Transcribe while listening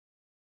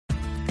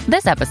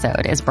This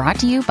episode is brought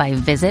to you by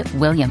Visit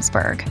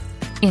Williamsburg.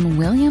 In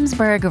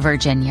Williamsburg,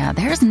 Virginia,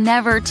 there's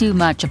never too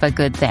much of a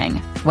good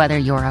thing. Whether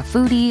you're a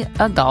foodie,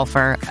 a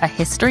golfer, a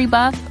history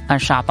buff, a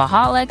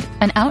shopaholic,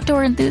 an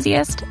outdoor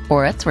enthusiast,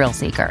 or a thrill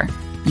seeker,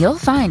 you'll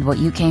find what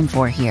you came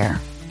for here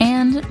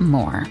and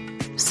more.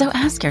 So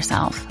ask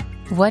yourself,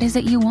 what is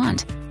it you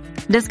want?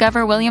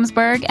 Discover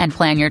Williamsburg and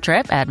plan your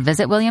trip at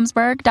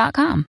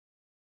visitwilliamsburg.com.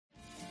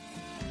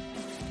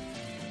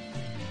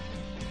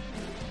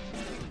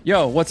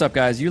 Yo, what's up,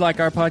 guys? You like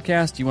our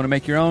podcast? You want to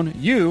make your own?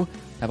 You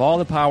have all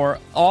the power,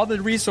 all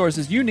the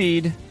resources you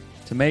need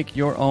to make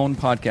your own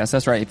podcast.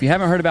 That's right. If you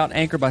haven't heard about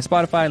Anchor by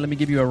Spotify, let me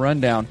give you a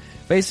rundown.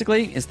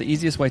 Basically, it's the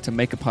easiest way to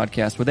make a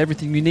podcast with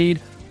everything you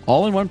need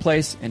all in one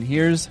place, and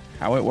here's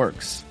how it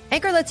works.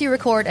 Anchor lets you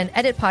record and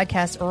edit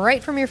podcasts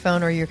right from your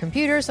phone or your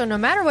computer, so no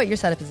matter what your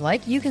setup is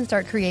like, you can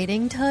start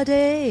creating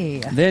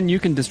today. Then you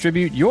can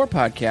distribute your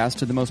podcast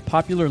to the most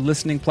popular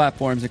listening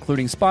platforms,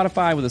 including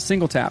Spotify, with a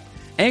single tap.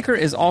 Anchor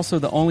is also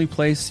the only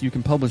place you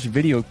can publish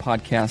video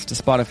podcasts to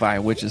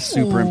Spotify, which is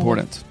super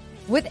important.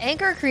 With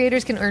Anchor,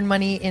 creators can earn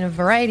money in a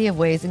variety of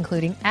ways,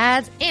 including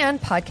ads and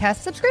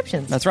podcast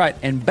subscriptions. That's right.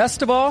 And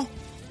best of all,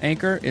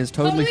 Anchor is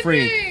totally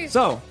free.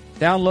 So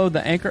download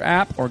the Anchor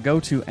app or go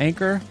to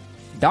anchor.fm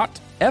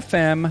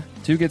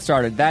to get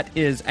started. That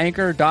is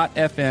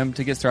anchor.fm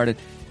to get started.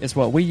 It's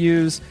what we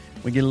use.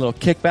 We get a little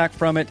kickback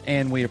from it,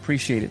 and we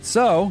appreciate it.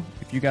 So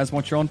if you guys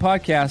want your own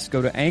podcast,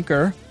 go to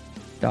anchor.fm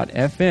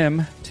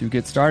to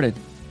get started.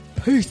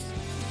 Peace.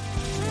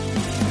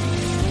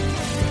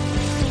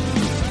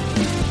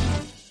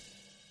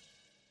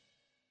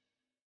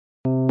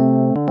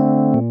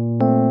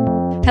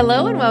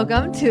 Hello and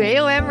welcome to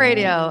AOM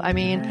Radio.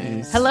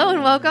 Hello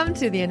and welcome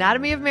to the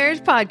Anatomy of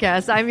Marriage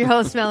podcast. I'm your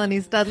host,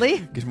 Melanie Studley.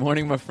 Good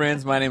morning, my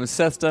friends. My name is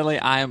Seth Studley.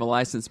 I am a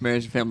licensed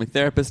marriage and family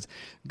therapist.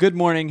 Good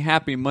morning.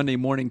 Happy Monday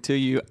morning to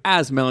you.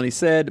 As Melanie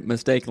said,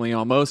 mistakenly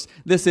almost,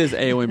 this is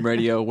AOM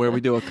Radio, where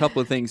we do a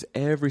couple of things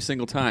every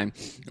single time.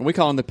 And we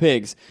call them the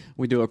pigs.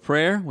 We do a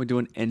prayer, we do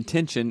an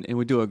intention, and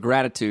we do a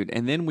gratitude.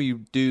 And then we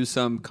do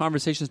some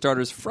conversation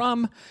starters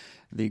from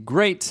the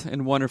great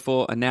and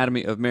wonderful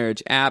Anatomy of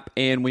Marriage app,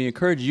 and we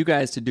encourage you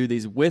guys to do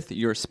these with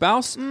your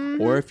spouse,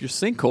 or if you're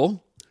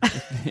single,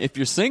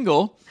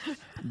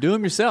 do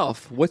them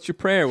yourself. What's your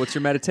prayer? What's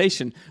your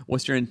meditation?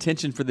 What's your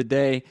intention for the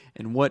day?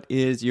 And what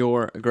is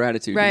your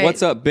gratitude? Right.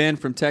 What's up, Ben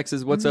from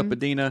Texas? What's up,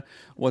 Adina?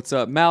 What's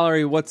up,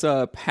 Mallory? What's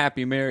up,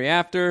 Happy Mary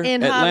After?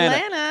 In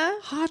Hotlanta.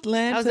 I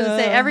was going to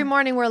say, every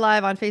morning we're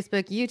live on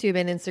Facebook, YouTube,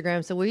 and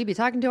Instagram, so we'll be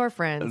talking to our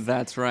friends.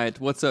 That's right.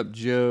 What's up,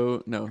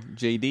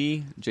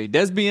 JD, J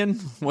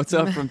Desbian? What's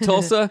up from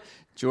Tulsa?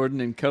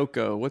 Jordan and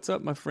Coco. What's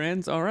up, my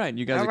friends? All right.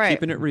 You guys are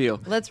keeping it real.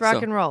 Let's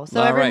rock and roll.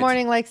 So every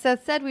morning, like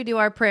Seth said, we do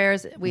our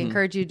prayers. We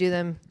encourage you to do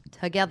them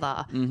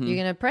together. You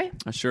going to pray?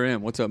 I sure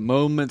am. What's up,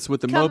 Moments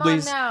with the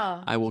Mobleys?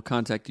 I will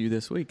contact you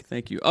this week.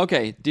 Thank you.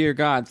 Okay, dear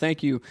God,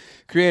 thank you,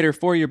 Creator,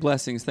 for your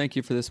blessings. Thank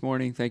you for this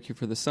morning. Thank you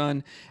for the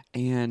sun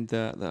and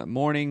the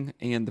morning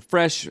and the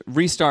fresh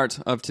restart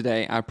of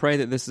today. I pray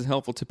that this is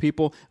helpful to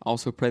people. I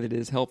also pray that it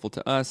is helpful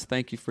to us.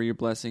 Thank you for your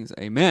blessings.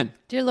 Amen.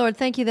 Dear Lord,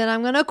 thank you that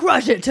I'm going to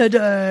crush it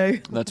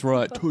today. That's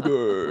right,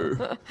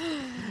 today.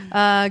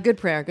 Good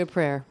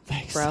prayer.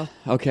 Thanks, bro.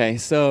 Okay,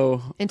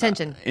 so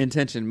intention.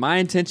 My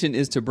intention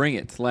is to bring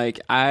it. Like,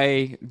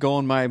 I go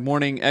on my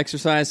morning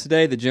exercise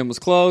today. The gym was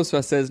closed, so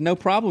I says, "No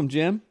problem,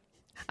 Jim."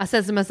 I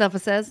says to myself,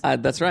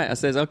 that's right. I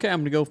says, "Okay, I'm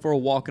going to go for a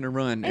walk and a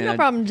run." Ain't no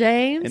problem,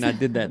 James. And I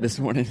did that this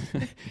morning.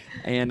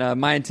 And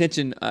my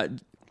intention, I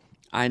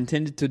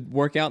intended to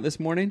work out this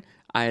morning.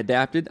 I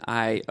adapted.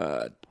 I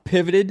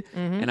pivoted,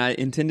 and I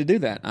intend to do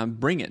that. I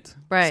bring it.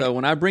 Right. So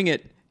when I bring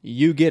it,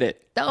 you get it.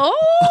 Oh,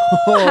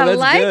 I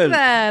like good.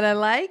 that. I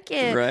like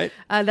it. Right?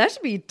 That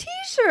should be a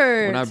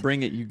T-shirt. When I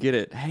bring it, you get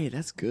it. Hey,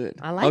 that's good.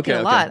 I like it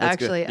a lot,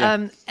 actually.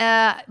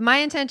 Yeah. My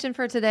intention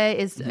for today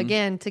is,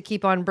 again, to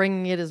keep on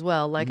bringing it as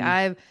well. Like,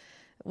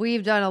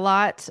 we've done a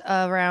lot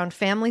around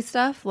family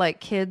stuff, like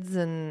kids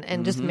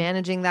and just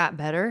managing that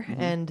better.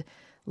 And,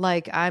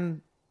 like,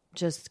 I'm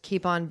just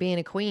keep on being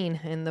a queen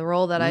in the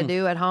role that I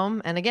do at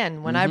home. And,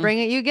 again, when I bring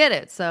it, you get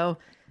it. So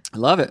I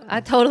love it.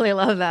 I totally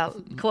love that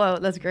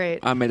quote. That's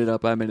great. I made it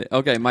up.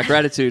 Okay, my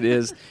gratitude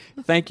is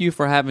thank you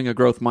for having a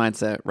growth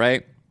mindset,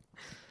 right?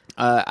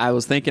 I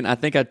was thinking, I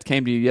think I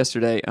came to you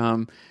yesterday.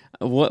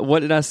 What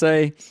did I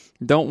say?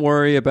 Don't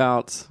worry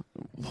about,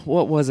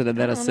 what was it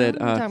that I said?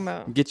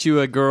 Get you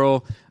a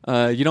girl.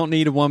 You don't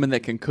need a woman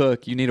that can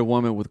cook. You need a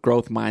woman with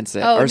growth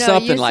mindset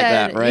something like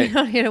that, right? You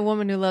don't need a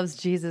woman who loves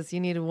Jesus. You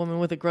need a woman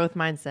with a growth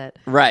mindset.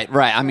 Right.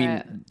 I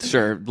mean,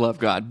 sure, love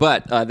God.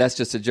 But that's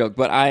just a joke.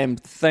 But I am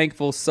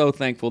thankful, so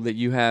thankful that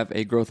you have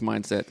a growth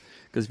mindset.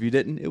 Because if you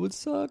didn't, it would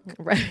suck.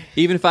 Right.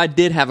 Even if I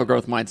did have a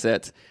growth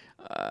mindset,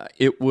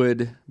 it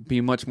would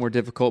be much more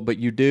difficult, but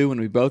you do, and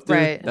we both do.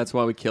 Right. That's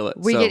why we kill it.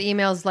 We get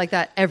emails like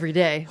that every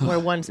day where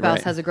one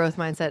spouse has a growth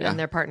mindset Yeah. and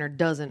their partner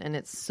doesn't, and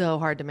it's so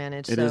hard to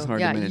manage. It is hard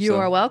to manage. You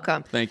are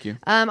welcome. Thank you.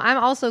 I'm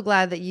also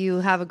glad that you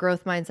have a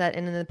growth mindset,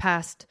 and in the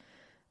past,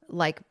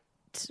 like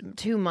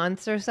 2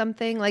 months or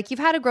something, like you've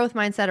had a growth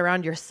mindset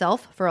around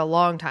yourself for a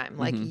long time.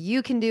 Like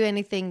you can do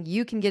anything,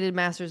 you can get a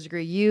master's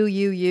degree,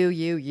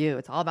 you.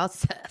 It's all about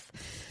Seth.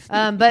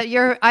 But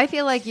I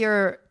feel like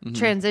you're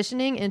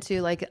transitioning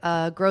into like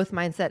a growth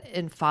mindset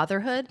in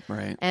fatherhood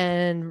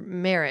and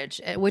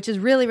marriage, which is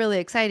really, really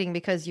exciting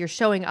because you're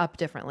showing up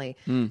differently.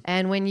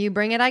 And when you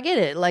bring it, I get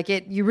it. Like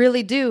you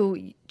really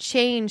do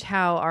change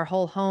how our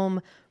whole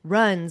home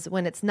runs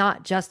when it's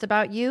not just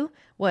about you.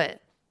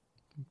 What?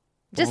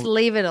 Just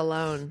leave it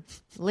alone.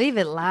 Leave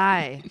it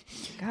lie.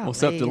 God,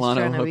 What's up,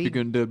 Delano? Hope you're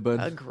doing good, bud.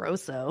 A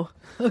grosso.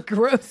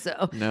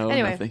 No,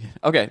 anyway. Nothing.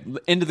 Okay,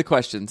 into the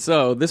question.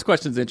 So this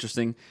question's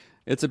interesting.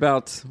 It's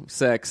about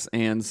sex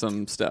and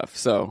some stuff.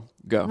 So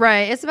go.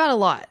 Right. It's about a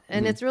lot.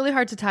 And it's really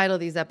hard to title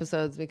these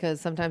episodes because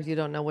sometimes you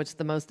don't know what's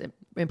the most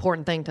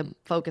important thing to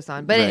focus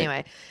on. But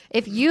anyway,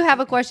 if you have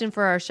a question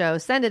for our show,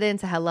 send it in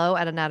to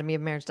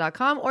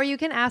hello@anatomyofmarriage.com, or you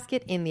can ask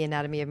it in the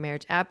Anatomy of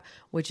Marriage app,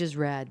 which is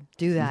rad.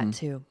 Do that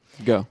too.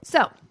 Go.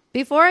 So,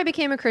 before I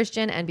became a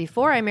Christian and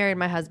before I married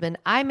my husband,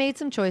 I made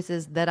some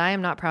choices that I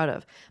am not proud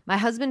of. My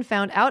husband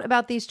found out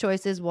about these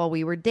choices while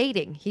we were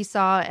dating. He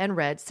saw and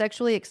read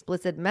sexually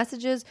explicit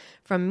messages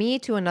from me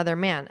to another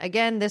man.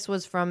 Again, this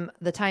was from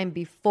the time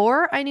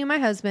before I knew my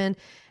husband,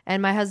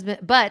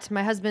 but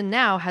my husband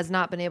now has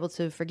not been able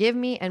to forgive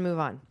me and move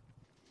on.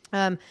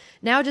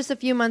 Now, just a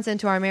few months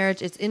into our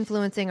marriage, it's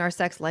influencing our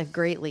sex life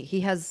greatly.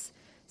 He has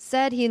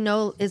said he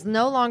is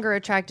no longer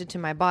attracted to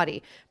my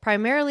body,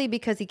 primarily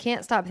because he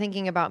can't stop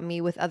thinking about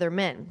me with other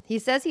men. He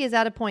says he is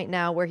at a point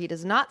now where he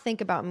does not think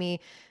about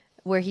me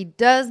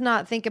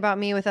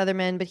with other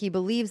men, but he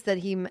believes that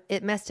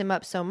it messed him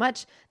up so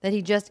much that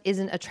he just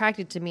isn't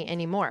attracted to me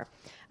anymore.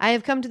 I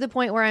have come to the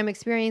point where I'm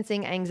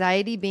experiencing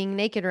anxiety being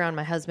naked around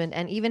my husband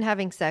and even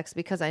having sex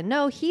because I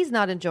know he's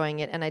not enjoying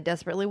it and I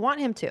desperately want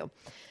him to.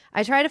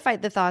 I try to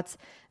fight the thoughts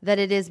that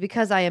it is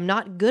because I am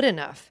not good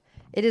enough.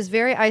 It is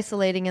very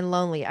isolating and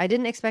lonely. I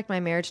didn't expect my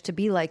marriage to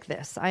be like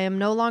this. I am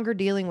no longer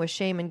dealing with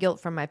shame and guilt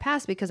from my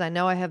past because I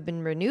know I have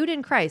been renewed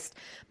in Christ.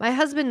 My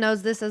husband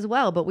knows this as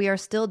well, but we are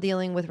still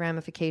dealing with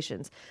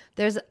ramifications.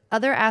 There's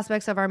other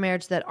aspects of our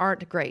marriage that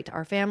aren't great,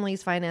 our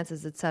families,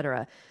 finances,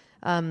 etc.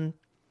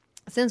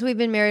 Since we've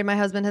been married, my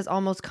husband has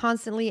almost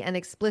constantly and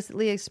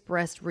explicitly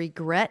expressed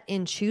regret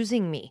in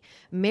choosing me,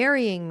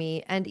 marrying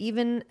me, and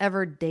even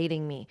ever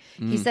dating me.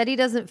 He said he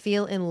doesn't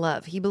feel in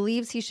love. He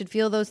believes he should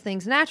feel those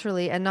things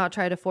naturally and not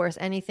try to force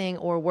anything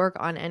or work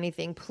on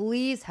anything.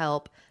 Please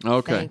help.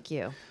 Okay. Thank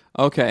you.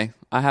 Okay.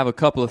 I have a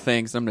couple of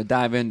things. I'm going to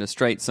dive into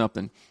straight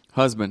something.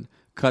 Husband,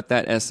 cut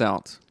that S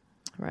out.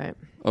 Right.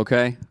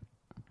 Okay?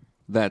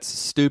 That's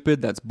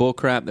stupid. That's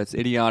bullcrap. That's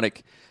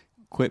idiotic.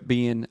 Quit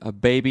being a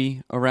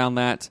baby around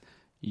that.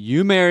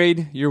 You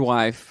married your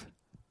wife.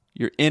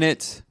 You're in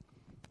it.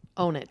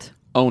 Own it.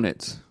 Own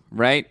it.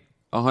 Right?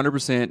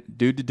 100%.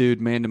 Dude to dude,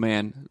 man to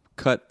man.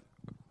 Cut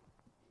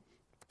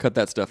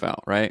that stuff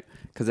out, right?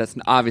 Because that's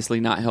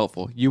obviously not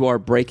helpful. You are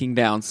breaking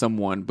down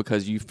someone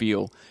because you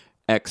feel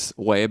X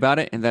way about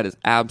it, and that is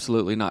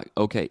absolutely not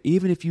okay.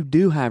 Even if you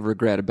do have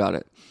regret about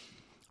it.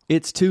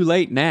 It's too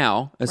late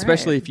now,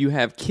 especially if you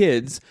have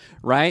kids,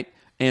 right?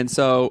 And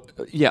so,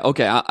 yeah,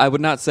 okay, I would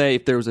not say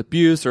if there was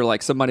abuse or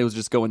like somebody was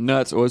just going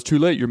nuts, oh, it's too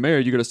late, you're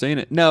married, you got to stay in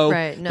it. No,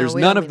 there's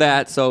none of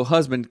that. So,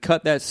 husband,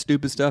 cut that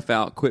stupid stuff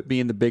out. Quit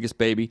being the biggest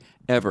baby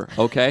ever,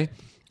 okay?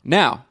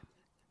 Now,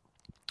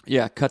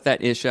 yeah, cut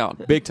that ish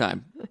out. Big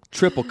time.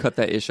 Triple cut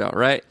that ish out,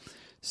 right?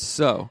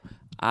 So,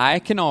 I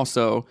can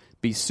also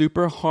be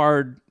super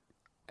hard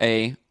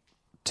to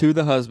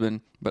the husband,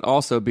 but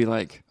also be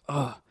like,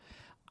 oh,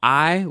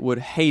 I would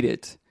hate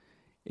it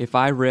if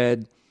I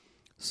read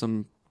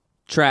some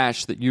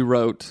trash that you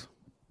wrote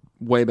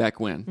way back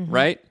when,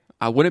 right?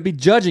 I wouldn't be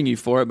judging you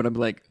for it, but I'd be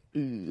like,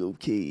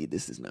 okay,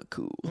 this is not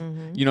cool.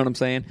 You know what I'm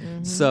saying?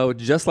 So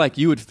just like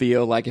you would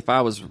feel like if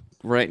I was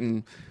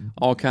writing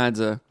all kinds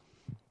of,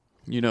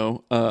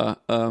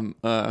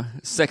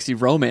 sexy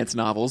romance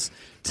novels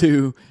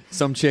to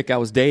some chick I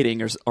was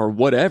dating or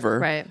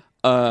whatever,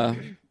 Right.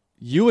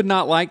 You would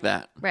not like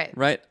that. Right.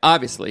 Right?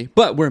 Obviously.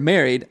 But we're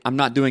married. I'm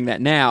not doing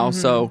that now.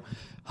 So,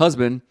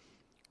 husband,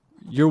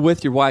 you're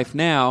with your wife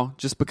now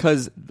just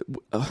because,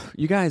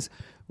 you guys,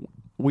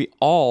 we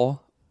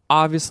all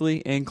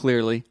obviously and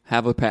clearly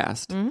have a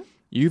past.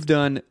 You've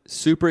done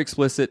super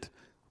explicit,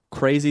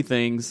 crazy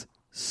things.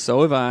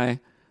 So have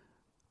I.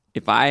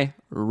 If I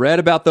read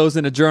about those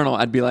in a journal,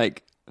 I'd be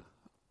like,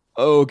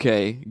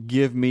 okay,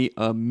 give me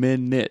a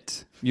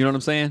minute. You know what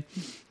I'm saying?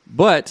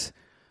 But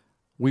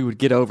we would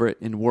get over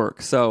it and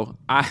work. So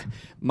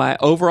my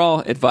overall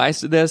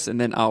advice to this,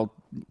 and then I'll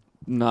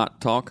not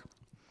talk,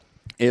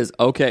 is,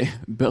 okay,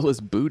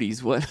 Bella's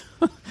booties, what?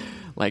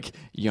 Like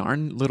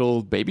yarn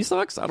little baby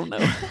socks? I don't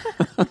know.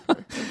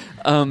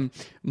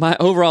 My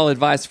overall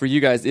advice for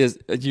you guys is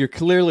you're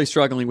clearly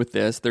struggling with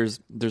this.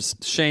 There's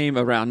shame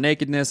around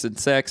nakedness and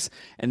sex,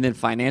 and then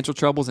financial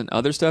troubles and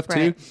other stuff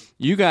too.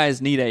 You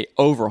guys need a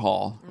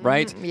overhaul,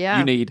 right? Yeah.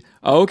 You need,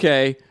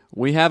 okay,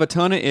 we have a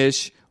ton of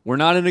ish. we're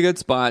not in a good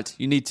spot.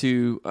 You need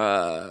to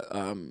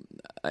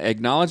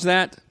acknowledge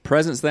that,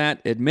 presence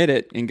that, admit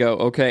it, and go,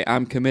 okay,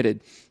 I'm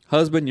committed.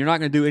 Husband, you're not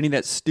going to do any of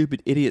that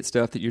stupid idiot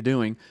stuff that you're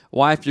doing.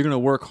 Wife, you're going to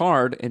work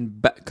hard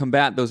and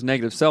combat those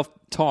negative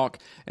self-talk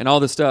and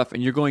all this stuff,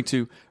 and you're going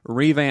to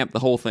revamp the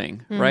whole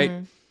thing, right?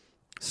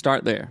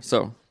 Start there.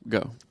 So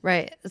go.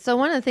 Right. So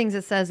one of the things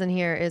it says in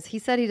here is he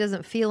said he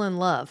doesn't feel in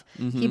love.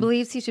 He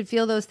believes he should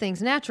feel those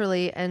things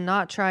naturally and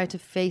not try to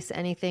face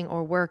anything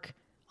or work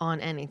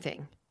on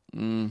anything.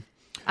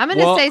 I'm going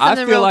to say something real quick.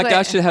 I feel like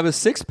I should have a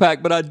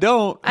six-pack, but I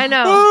don't. I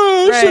know.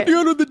 I should be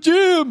under the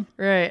gym.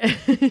 Right.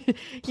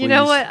 You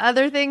know what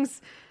other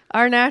things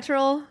are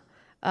natural?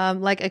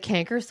 Like a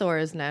canker sore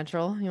is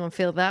natural. You want to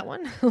feel that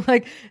one?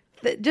 Like,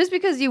 just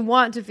because you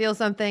want to feel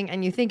something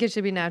and you think it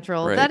should be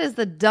natural, that is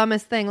the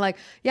dumbest thing. Like,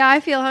 yeah,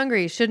 I feel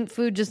hungry. Shouldn't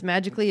food just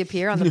magically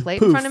appear on the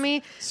plate in front of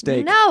me?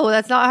 Steak. No,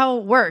 that's not how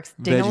it works.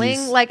 Ding-a-ling.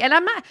 Veggies. Like, and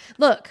I'm not,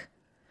 look,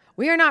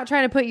 we are not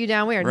trying to put you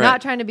down. We are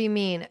not trying to be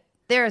mean.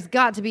 There has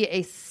got to be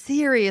a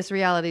serious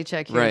reality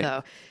check here,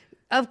 though.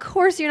 Of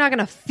course, you're not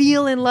going to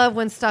feel in love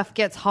when stuff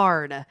gets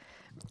hard.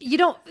 You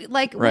don't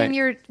like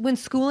when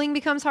schooling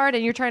becomes hard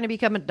and you're trying to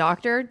become a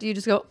doctor. Do you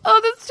just go,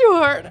 "Oh, that's too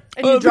hard,"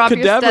 and you drop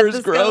your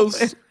stethoscope?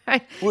 Gross.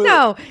 Right?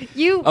 No,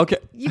 you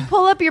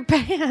pull up your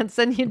pants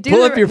and you do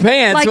pull up your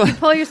pants. Like you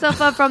pull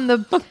yourself up from the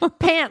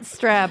pants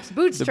straps,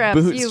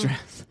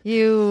 bootstraps.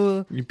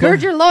 You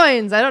gird your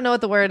loins. I don't know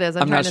what the word is.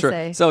 I'm trying not sure. to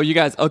say. So you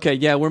guys, okay,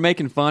 yeah, we're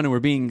making fun and we're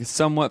being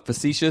somewhat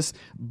facetious,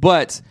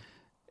 but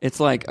it's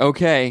like,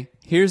 okay,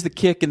 here's the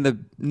kick in the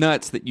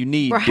nuts that you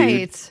need,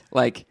 dude.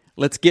 Like,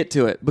 let's get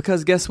to it.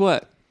 Because guess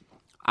what?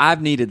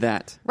 I've needed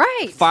that.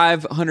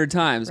 500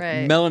 times.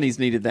 Melanie's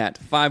needed that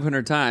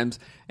 500 times.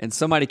 And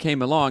somebody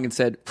came along and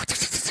said,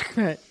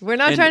 we're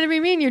not trying to be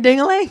mean, you're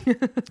ding-a-ling.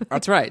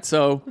 That's right.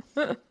 So,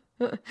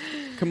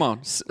 come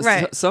on.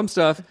 Some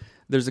stuff,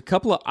 there's a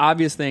couple of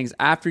obvious things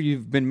after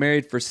you've been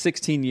married for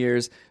 16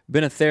 years,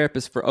 been a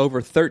therapist for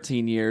over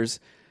 13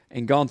 years,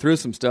 and gone through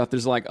some stuff.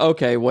 There's like,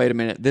 okay, wait a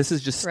minute. This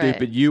is just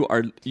stupid. You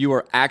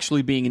are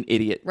actually being an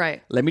idiot.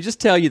 Right. Let me just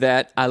tell you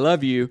that. I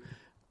love you.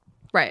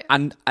 Right.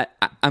 I'm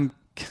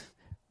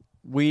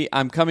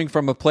coming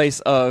from a place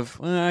of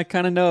I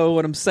kind of know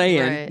what I'm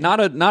saying. Not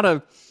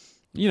a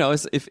you know,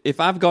 if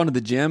I've gone to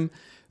the gym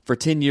for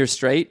 10 years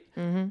straight,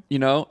 you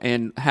know,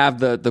 and have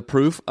the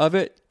proof of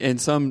it, and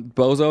some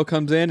bozo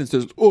comes in and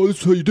says, "Oh, this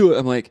is how you do it."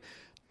 I'm like,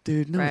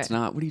 dude, no, it's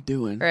not. What are you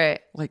doing?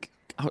 Right. Like,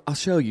 I'll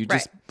show you.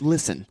 Just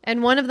listen.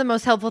 And one of the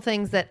most helpful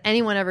things that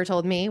anyone ever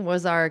told me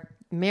was our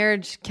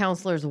marriage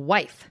counselor's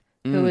wife.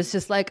 Who was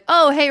just like,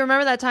 "Oh, hey,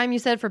 remember that time you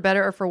said for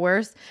better or for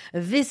worse?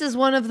 This is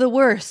one of the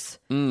worst."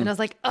 And I was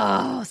like,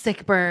 "Oh,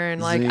 sick burn."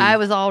 Like, I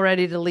was all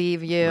ready to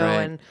leave you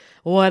and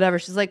whatever.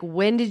 She's like,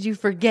 "When did you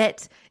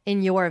forget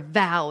in your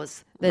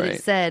vows that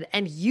it said,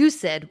 and you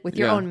said with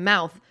your own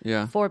mouth,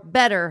 for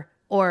better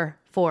or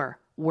for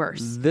worse?"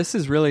 This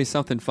is really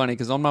something funny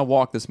because on my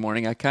walk this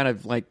morning, I kind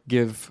of like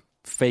give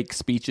fake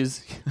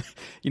speeches,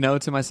 you know,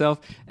 to myself.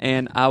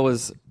 And I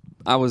was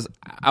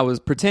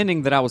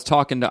pretending that I was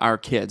talking to our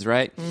kids,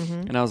 right?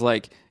 And I was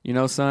like, you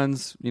know,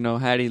 sons, you know,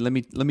 Hattie, let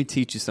me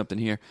teach you something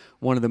here.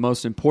 One of the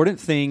most important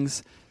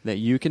things that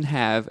you can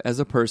have as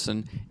a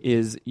person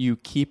is you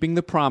keeping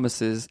the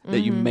promises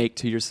that you make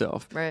to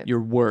yourself, your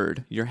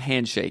word, your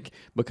handshake.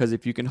 Because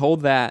if you can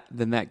hold that,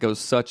 then that goes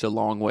such a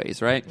long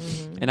ways, right?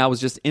 And I was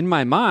just in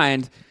my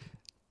mind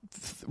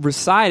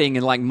reciting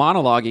and like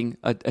monologuing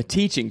a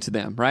teaching to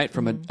them, right?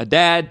 From a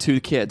dad to the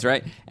kids,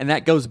 right? And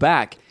that goes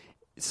back.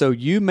 So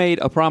you made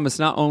a promise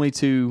not only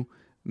to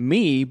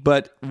me,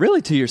 but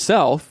really to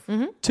yourself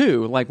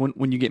too. Like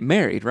when you get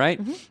married,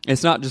 right?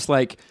 It's not just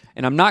like,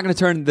 and I'm not going to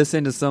turn this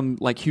into some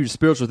like huge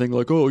spiritual thing,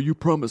 like, oh, you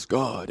promised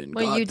God and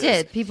well, God you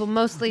this. Did. People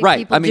mostly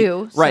people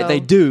do. Right, so they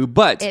do,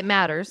 but it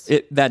matters.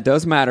 That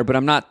does matter, but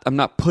I'm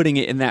not putting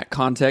it in that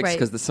context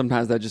because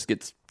sometimes that just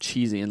gets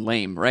cheesy and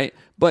lame, right?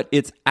 But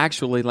it's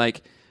actually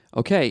like,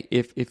 okay,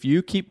 if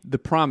you keep the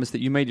promise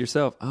that you made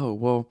yourself, oh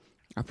well,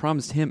 I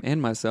promised him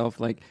and myself,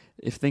 like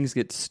if things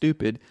get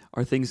stupid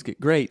or things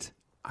get great,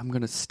 I'm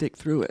going to stick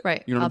through it.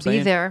 Right. You know what I'll I'm saying?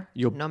 be there.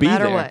 You'll no be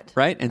matter there, what.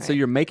 right? And so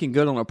you're making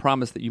good on a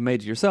promise that you made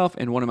to yourself.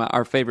 And one of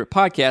our favorite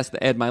podcasts,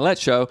 the Ed Milet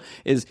Show,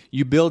 is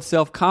you build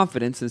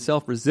self-confidence and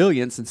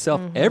self-resilience and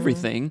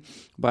self-everything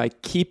by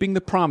keeping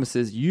the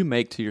promises you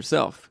make to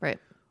yourself. Right.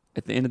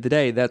 At the end of the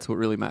day, that's what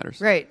really matters.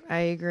 Right. I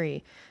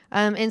agree.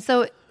 And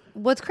so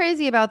what's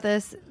crazy about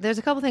this, there's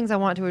a couple things I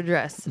want to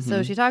address.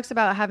 So she talks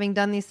about having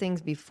done these things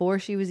before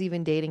she was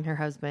even dating her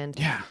husband.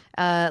 Yeah.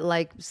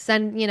 Like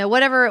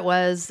whatever it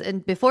was.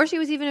 And before she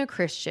was even a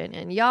Christian.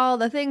 And y'all,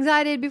 the things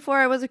I did before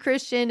I was a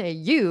Christian,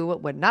 you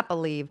would not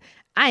believe.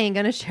 I ain't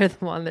going to share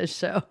them on this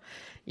show.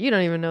 You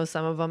don't even know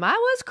some of them. I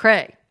was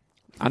cray.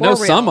 I know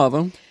some of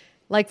them.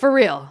 Like for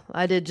real,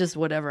 I did just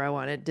whatever I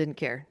wanted. Didn't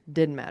care.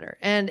 Didn't matter.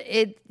 And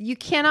you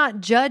cannot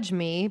judge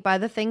me by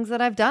the things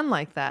that I've done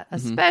like that,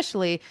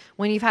 especially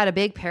when you've had a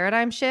big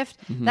paradigm shift.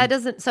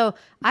 So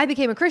I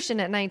became a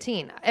Christian at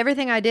 19.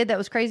 Everything I did that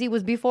was crazy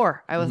was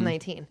before I was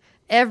 19.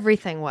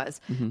 Everything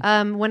was.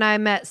 When I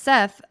met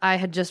Seth, I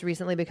had just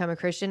recently become a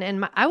Christian,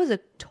 and I was a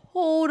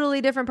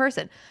totally different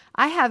person.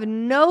 I have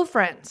no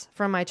friends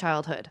from my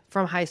childhood,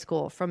 from high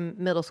school, from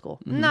middle school.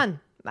 None.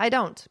 I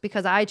don't,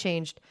 because I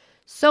changed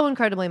so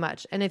incredibly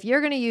much. And if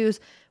you're going to use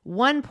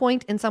one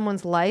point in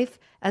someone's life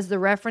as the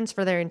reference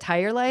for their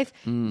entire life,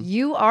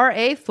 you are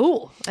a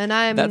fool. And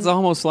That's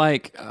almost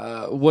like,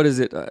 what is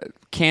it?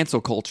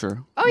 Cancel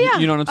culture. Oh, yeah.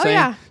 You know what I'm saying?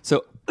 Yeah.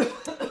 So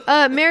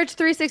Marriage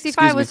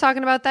 365 was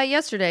talking about that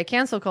yesterday,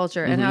 cancel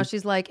culture, and how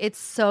she's like, it's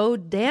so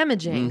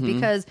damaging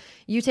because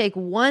you take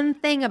one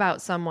thing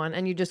about someone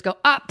and you just go,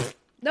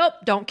 nope,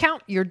 don't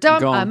count. You're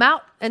dumb. Gone. I'm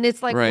out. And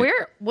it's like, Right.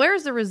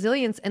 where's the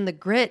resilience and the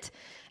grit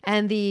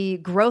and the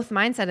growth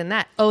mindset in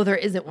that? Oh, there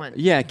isn't one.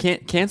 yeah, cancel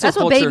That's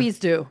culture. what babies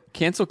do.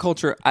 Cancel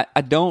culture,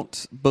 I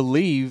don't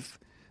believe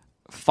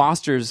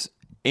fosters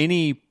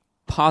any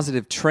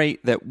positive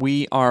trait that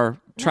we are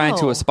trying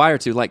to No. aspire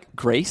to, like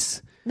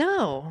grace,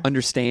 No.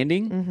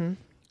 understanding,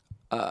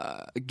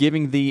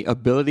 giving the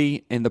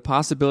ability and the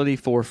possibility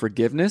for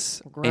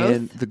forgiveness Growth.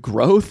 and the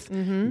growth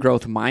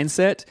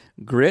mindset,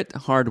 grit,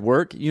 hard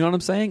work. You know what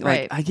I'm saying?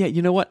 Right. Like,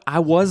 you know what? I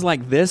was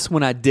like this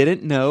when I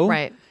didn't know.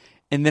 Right.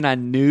 And then I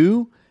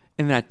knew,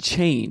 and then I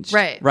changed.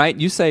 Right. Right?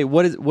 You say,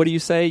 what do you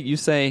say? You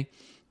say,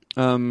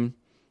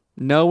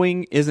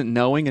 knowing isn't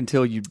knowing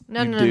until you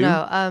No.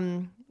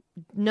 do.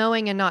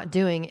 Knowing and not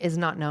doing is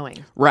not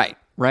knowing. Right.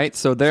 Right.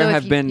 So there So if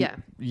have you- been yeah.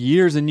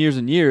 years and years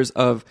and years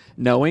of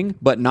knowing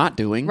but not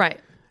doing. Right.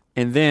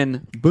 And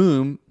then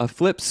boom, a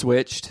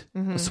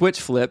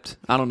switch flipped.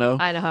 I don't know.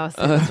 I know how I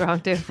said this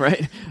wrong too.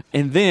 Right.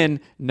 And then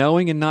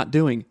knowing and not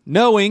doing.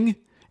 Knowing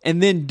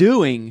and then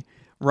doing.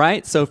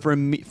 Right. So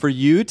for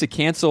you to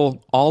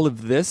cancel all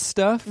of this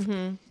stuff,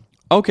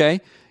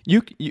 okay,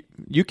 you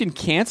can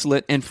cancel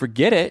it and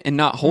forget it and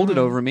not hold it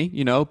over me,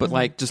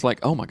 but just like,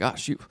 oh my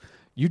gosh,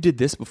 you did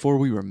this before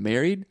we were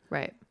married.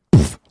 Right.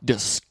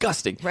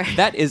 Disgusting. Right.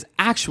 That is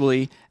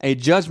actually a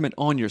judgment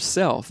on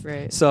yourself.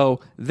 Right.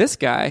 So this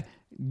guy,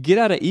 get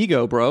out of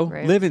ego, bro.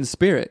 Right. Live in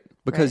spirit,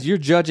 because Right. you're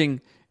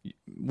judging.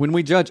 When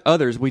we judge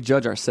others, we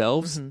judge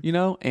ourselves,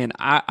 and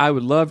I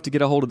would love to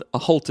get a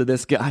hold of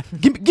this guy.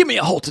 Give me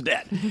a hold of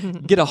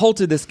that. Get a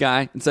hold of this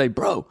guy and say,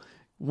 bro,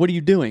 what are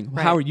you doing?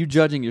 Right. How are you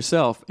judging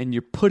yourself? And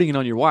you're putting it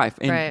on your wife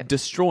and Right.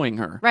 destroying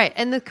her. Right.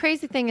 And the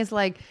crazy thing is,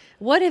 like,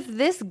 what if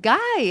this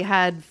guy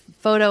had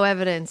photo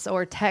evidence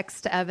or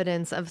text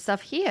evidence of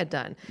stuff he had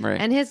done, Right.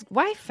 and his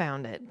wife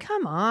found it?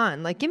 Come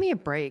on, like, give me a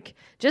break.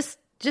 Just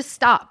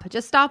stop.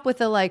 Just stop with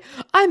the like,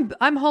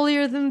 I'm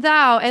holier than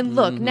thou. And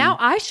look, now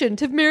I shouldn't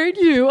have married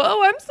you.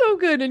 Oh, I'm so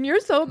good and you're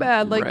so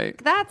bad. Like, Right.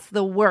 that's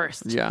the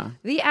worst. Yeah.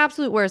 The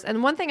absolute worst.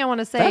 And one thing I want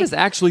to say, That is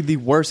actually the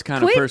worst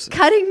kind of quit person.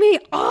 cutting me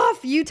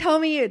off. You tell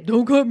me,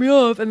 don't cut me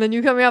off, and then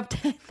you cut me off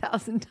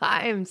 10,000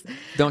 times.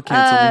 Don't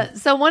cancel me.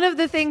 So one of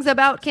the things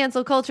about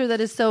cancel culture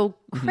that is so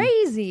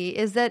crazy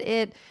is that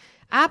it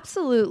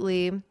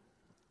absolutely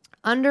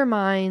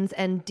undermines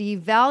and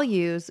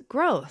devalues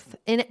growth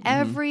in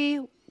every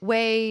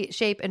way,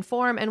 shape, and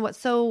form. And what's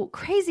so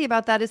crazy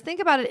about that is, think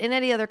about it in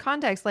any other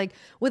context. Like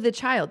with a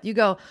child, you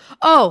go,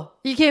 oh,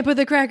 you can't put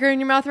the cracker in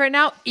your mouth right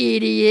now,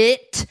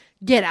 idiot,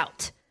 get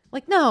out.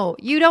 Like, no,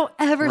 you don't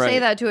ever say Right.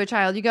 that to a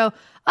child. You go,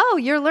 oh,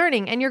 you're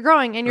learning and you're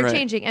growing and you're Right.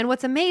 changing. And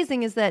what's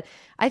amazing is that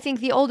I think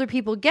the older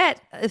people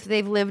get, if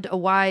they've lived a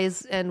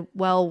wise and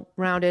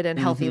well-rounded and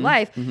healthy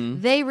life,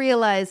 they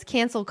realize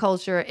cancel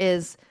culture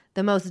is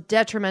the most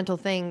detrimental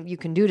thing you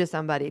can do to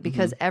somebody,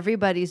 because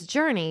everybody's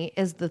journey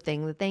is the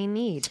thing that they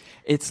need.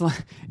 It's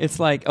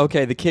like,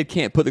 okay, the kid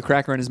can't put the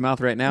cracker in his mouth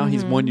right now.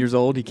 He's 1 year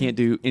old. He can't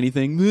do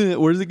anything.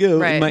 Where does it go?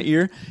 Right. In my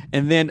ear.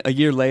 And then a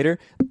year later,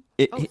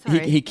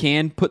 sorry. he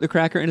can put the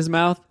cracker in his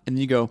mouth. And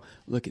you go,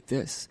 look at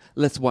this.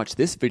 Let's watch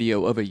this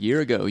video of a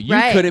year ago. You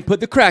Right. couldn't put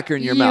the cracker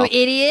in your mouth.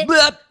 You idiot.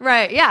 Blah.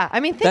 Right. Yeah.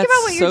 I mean, think That's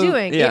about what you're so-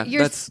 doing. yeah,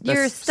 You're that's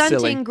stunting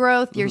silly.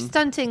 growth. You're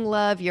stunting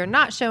love. You're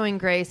not showing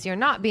grace. You're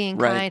not being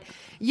Right. kind.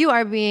 You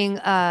are being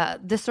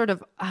this sort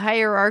of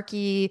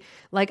hierarchy,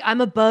 like,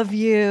 I'm above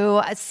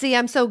you. See,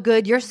 I'm so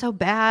good. You're so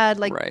bad.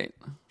 Like, Right.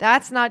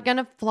 that's not going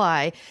to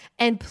fly.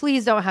 And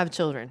please don't have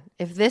children.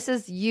 If this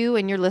is you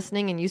and you're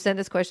listening and you sent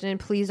this question in,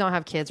 please don't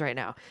have kids right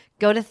now.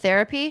 Go to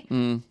therapy.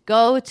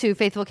 Go to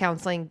Faithful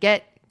Counseling.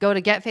 Go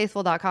to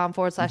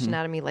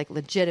getfaithful.com/anatomy. Like,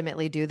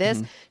 legitimately do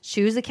this.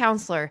 Choose a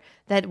counselor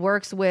that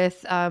works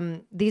with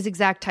these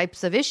exact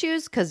types of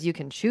issues, because you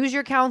can choose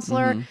your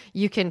counselor.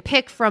 You can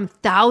pick from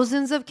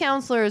thousands of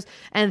counselors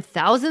and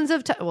thousands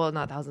of,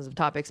 not thousands of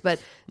topics,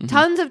 but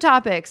tons of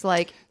topics,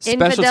 like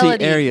Specialty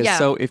infidelity. areas. Yeah.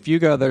 So if you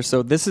go there,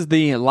 so this is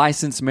the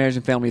licensed marriage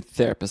and family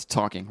therapist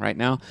talking right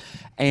now.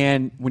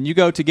 And when you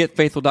go to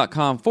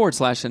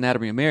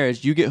getfaithful.com/anatomy of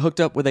marriage, you get hooked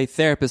up with a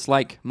therapist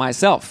like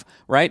myself,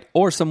 right?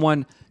 Or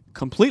someone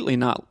completely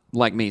not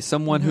like me,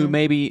 someone who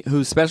maybe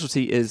whose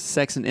specialty is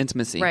sex and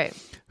intimacy, Right.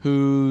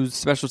 whose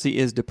specialty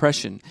is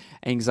depression,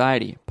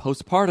 anxiety,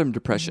 postpartum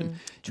depression.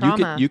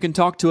 Trauma. You can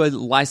talk to a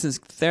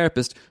licensed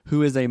therapist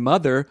who is a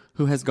mother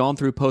who has gone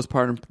through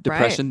postpartum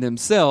depression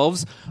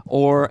themselves,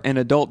 or an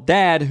adult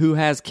dad who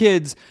has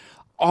kids.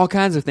 All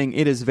kinds of things.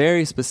 It is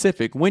very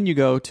specific. When you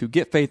go to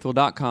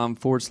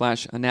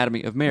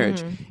getfaithful.com/anatomy of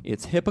marriage,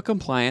 it's HIPAA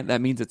compliant.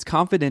 That means it's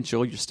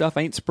confidential. Your stuff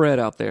ain't spread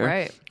out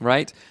there.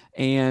 Right?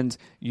 And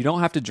you don't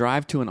have to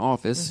drive to an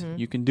office.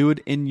 You can do it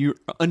in your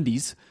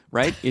undies,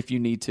 right? If you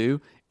need to.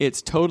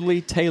 It's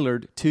totally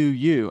tailored to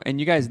you. And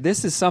you guys,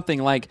 this is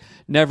something like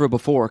never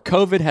before.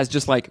 COVID has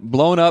just like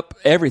blown up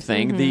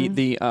everything.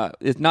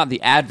 It's not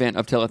the advent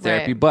of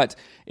teletherapy, but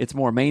it's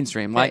more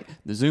mainstream, like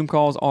the Zoom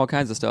calls, all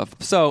kinds of stuff.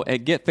 So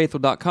at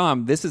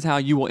getfaithful.com, this is how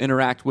you will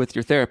interact with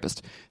your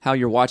therapist. How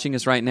you're watching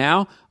us right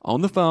now,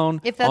 on the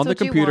phone, if that's on the what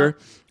computer,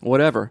 you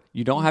whatever.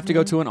 You don't have to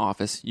go to an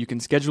office. You can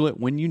schedule it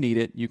when you need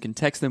it. You can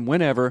text them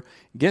whenever.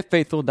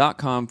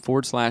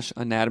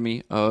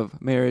 Getfaithful.com/anatomy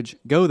of marriage.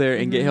 Go there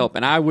and get help.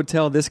 And I would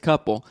tell this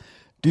couple,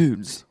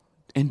 dudes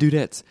and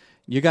dudettes,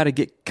 you got to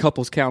get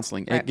couples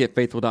counseling at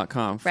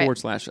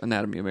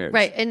getfaithful.com/anatomy of marriage.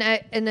 Right.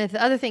 And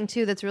the other thing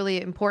too that's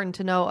really important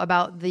to know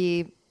about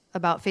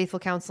Faithful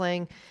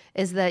Counseling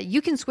is that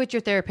you can switch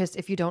your therapist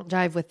if you don't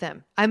jive with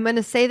them. I'm going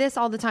to say this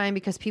all the time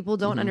because people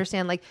don't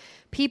understand. Like,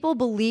 people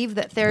believe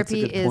that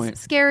therapy is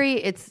scary.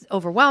 It's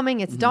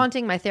overwhelming. It's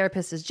daunting. My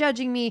therapist is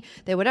judging me.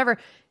 They whatever.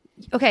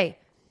 Okay.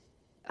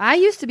 I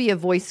used to be a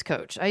voice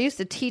coach. I used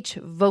to teach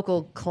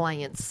vocal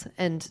clients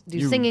and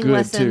do singing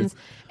lessons.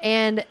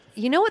 And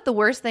you know what the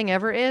worst thing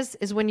ever is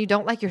when you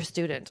don't like your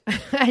student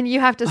and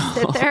you have to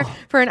sit there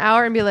for an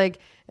hour and be like,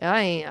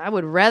 I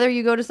would rather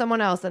you go to someone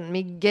else than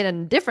me get a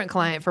different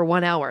client for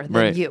 1 hour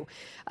than you.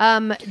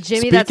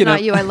 Jimmy, that's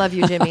not you. I love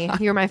you, Jimmy.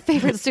 You're my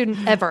favorite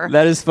student ever.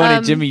 That is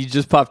funny. Jimmy, you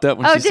just popped up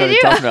when she started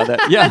talking about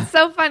that. Yeah. That's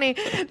so funny.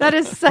 That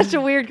is such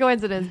a weird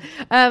coincidence.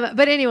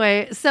 But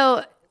anyway,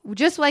 so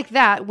just like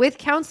that, with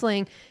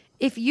counseling,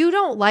 if you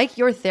don't like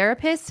your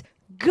therapist,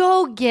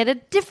 go get a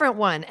different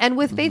one. And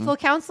with Faithful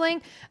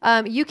Counseling,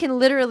 you can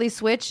literally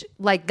switch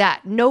like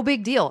that. No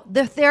big deal.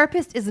 The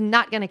therapist is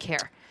not going to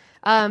care.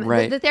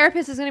 The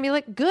therapist is going to be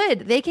like,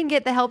 good. They can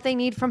get the help they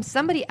need from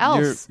somebody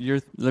else.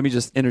 Let me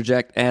just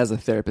interject as a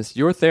therapist.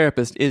 Your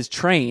therapist is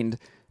trained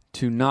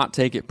to not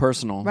take it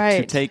personal,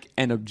 to take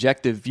an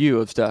objective view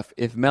of stuff.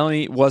 If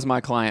Melanie was my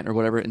client or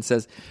whatever and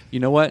says, you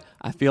know what,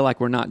 I feel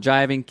like we're not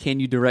jiving, can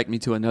you direct me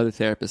to another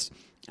therapist?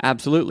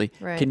 Absolutely.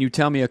 Right. Can you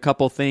tell me a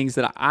couple things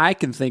that I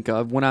can think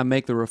of when I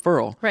make the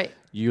referral? Right.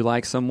 You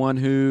like someone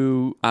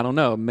who, I don't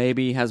know,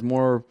 maybe has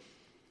more...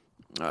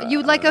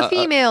 you'd like a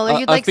female, or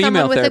you'd like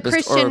someone with a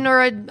Christian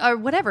or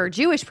whatever,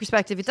 Jewish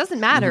perspective. It doesn't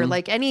matter,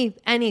 like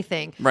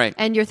anything. Right.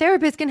 And your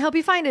therapist can help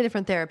you find a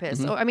different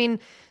therapist. Or, I mean,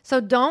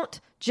 so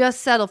don't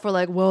just settle for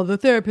like, well, the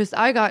therapist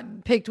I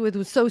got picked with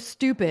was so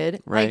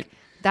stupid. Right. Like,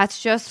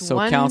 that's just so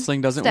one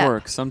counseling doesn't step.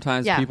 work.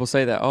 Sometimes people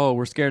say that, oh,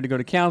 we're scared to go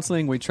to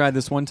counseling. We tried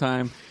this one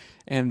time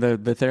and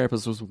the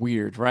therapist was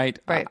weird, right?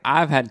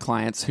 I've had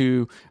clients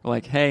who are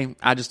like, hey,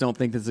 I just don't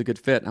think this is a good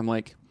fit. I'm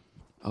like,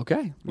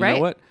 okay, you know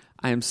what?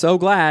 I am so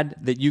glad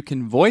that you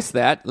can voice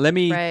that. Let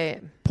me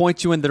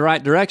point you in the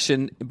right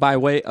direction by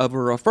way of a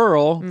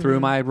referral through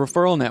my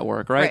referral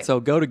network, right?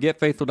 So go to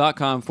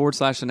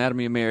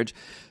getfaithful.com/anatomy of marriage.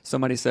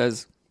 Somebody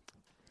says,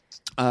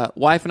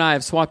 wife and I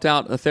have swapped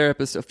out a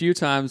therapist a few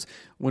times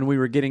when we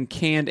were getting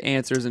canned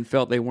answers and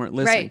felt they weren't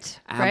listening.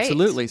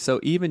 Absolutely.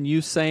 So even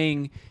you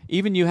having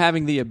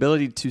the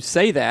ability to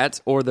say that,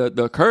 or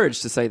the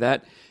courage to say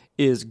that,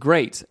 is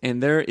great.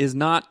 And there is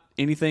not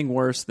anything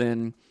worse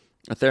than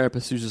a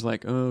therapist who's just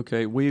like, oh,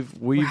 okay, we've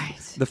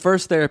the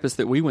first therapist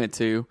that we went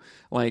to,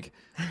 like,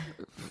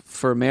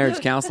 for marriage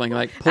counseling,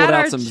 like, pulled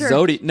out some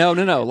zodiac. No,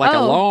 like a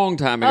long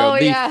time ago.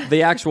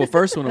 The actual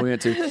first one we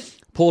went to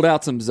pulled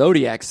out some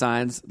zodiac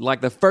signs,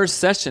 like the first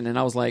session, and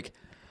I was like,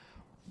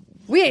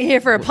 we ain't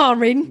here for a palm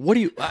reading. What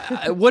do you?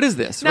 What is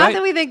this? Not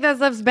that we think that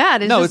stuff's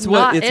bad. It's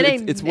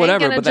it's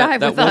whatever. But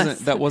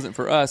that wasn't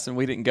for us, and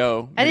we didn't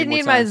go. I didn't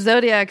need my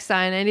zodiac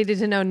sign. I needed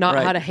to know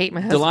how to hate my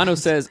husband. Delano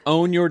says,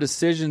 "Own your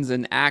decisions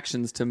and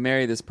actions to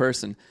marry this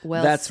person."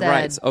 Well, that's said.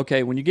 right.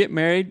 Okay, when you get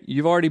married,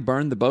 you've already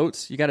burned the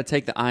boats. You got to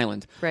take the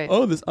island. Right.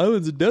 Oh, this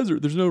island's a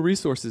desert. There's no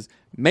resources.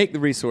 Make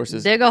the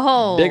resources. Dig a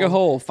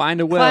hole.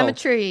 Find a well. Climb a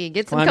tree.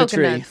 Get some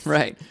coconuts.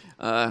 Right.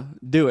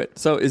 Do it.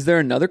 So is there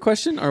another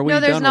question? Or are we no,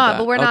 there's done not, with that?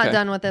 but we're not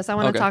done with this. I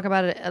want to talk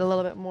about it a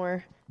little bit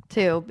more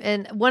too.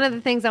 And one of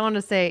the things I want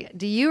to say,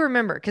 do you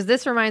remember, because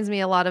this reminds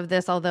me a lot of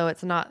this, although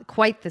it's not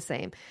quite the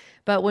same,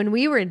 but when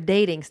we were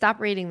dating,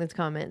 stop reading the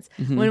comments.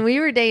 When we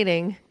were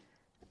dating,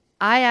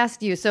 I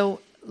asked you,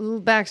 so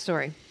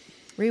backstory,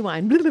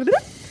 rewind.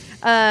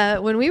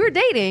 When we were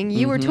dating,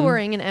 you were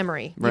touring in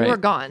Emory. You were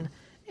gone.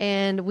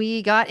 And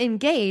we got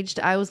engaged.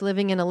 I was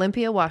living in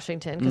Olympia,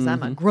 Washington, because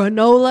I'm a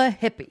granola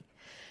hippie.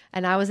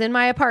 And I was in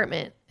my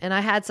apartment, and I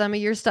had some of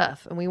your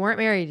stuff, and we weren't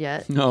married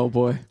yet. Oh,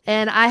 boy.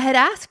 And I had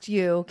asked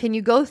you, can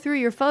you go through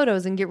your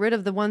photos and get rid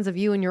of the ones of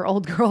you and your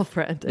old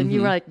girlfriend? And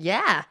you were like,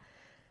 yeah,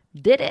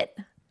 did it.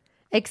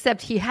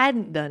 Except he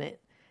hadn't done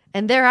it.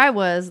 And there I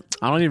was.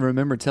 I don't even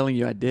remember telling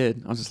you I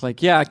did. I was just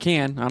like, yeah, I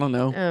can. I don't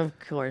know. Of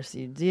course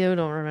you do. You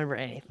don't remember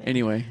anything.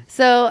 Anyway.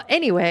 So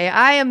anyway,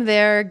 I am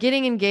there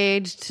getting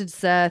engaged to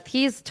Seth.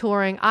 He's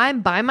touring.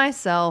 I'm by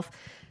myself.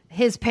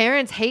 His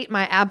parents hate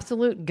my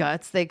absolute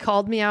guts. They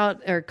called me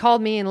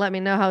and let me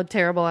know how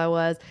terrible I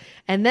was.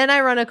 And then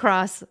I run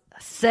across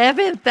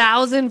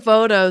 7,000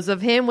 photos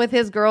of him with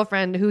his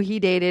girlfriend who he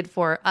dated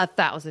for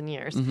 1,000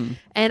 years.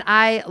 And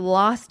I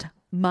lost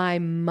my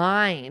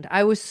mind.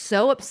 I was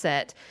so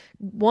upset.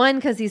 One,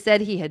 because he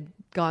said he had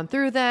gone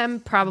through them.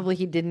 Probably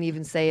he didn't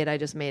even say it. I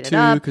just made it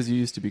up. 2, because you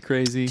used to be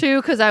crazy.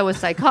 2, because I was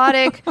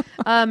psychotic.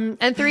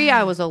 And 3,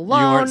 I was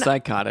alone. You weren't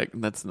psychotic.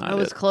 That's not it. I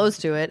was close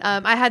to it.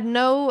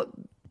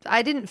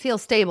 I didn't feel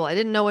stable. I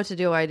didn't know what to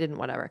do. I didn't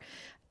whatever.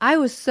 I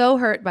was so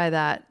hurt by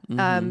that.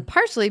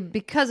 Partially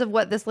because of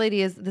what this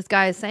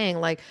guy is saying.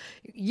 Like,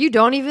 you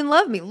don't even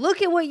love me.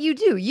 Look at what you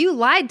do. You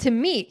lied to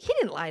me. He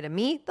didn't lie to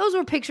me. Those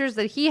were pictures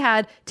that he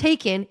had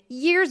taken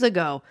years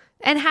ago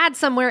and had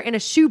somewhere in a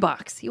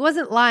shoebox. He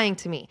wasn't lying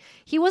to me.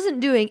 He wasn't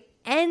doing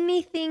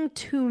anything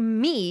to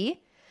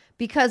me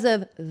because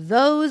of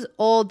those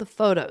old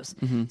photos.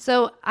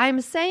 So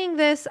I'm saying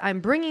this, I'm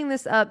bringing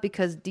this up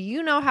because do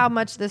you know how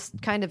much this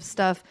kind of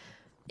stuff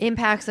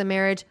impacts a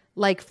marriage?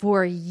 Like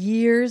for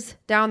years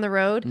down the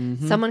road,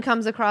 someone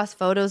comes across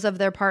photos of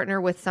their partner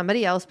with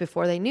somebody else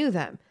before they knew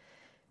them.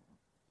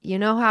 You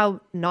know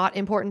how not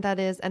important that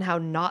is and how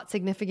not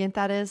significant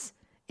that is?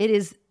 It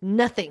is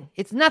nothing.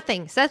 It's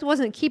nothing. Seth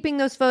wasn't keeping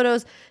those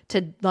photos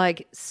to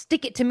like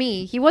stick it to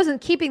me. He wasn't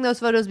keeping those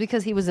photos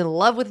because he was in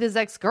love with his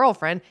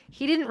ex-girlfriend.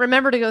 He didn't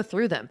remember to go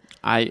through them.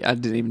 I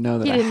didn't even know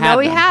that he I didn't had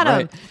know them. he had them.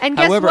 Right. And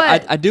guess However,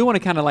 what? I do want to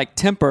kind of like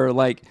temper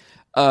like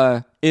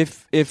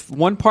if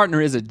one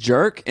partner is a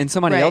jerk and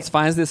somebody Right. else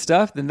finds this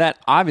stuff, then that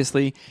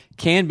obviously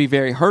can be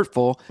very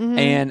hurtful.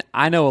 And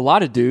I know a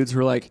lot of dudes who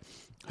are like,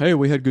 hey,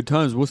 we had good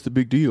times. What's the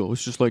big deal?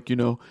 It's just like,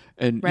 and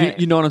Right.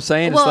 you know what I'm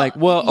saying? Well, it's like,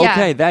 well, yeah.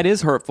 okay, that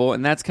is hurtful.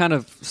 And that's kind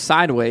of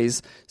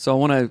sideways. So I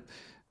want to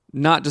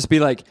not just be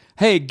like,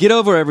 hey, get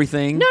over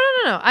everything. No.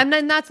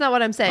 That's not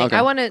what I'm saying. Okay.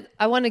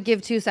 I want to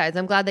give two sides.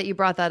 I'm glad that you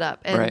brought that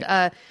up. And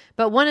Right.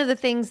 but one of the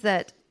things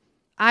that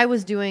I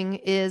was doing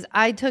is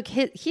I took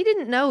he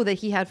didn't know that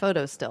he had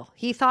photos still.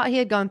 He thought he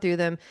had gone through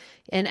them.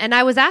 And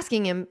I was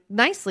asking him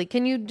nicely,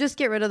 can you just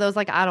get rid of those?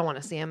 Like, I don't want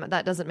to see them.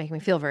 That doesn't make me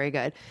feel very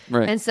good.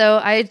 Right. And so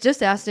I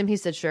just asked him. He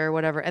said, sure,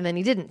 whatever. And then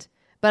he didn't.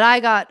 But I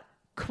got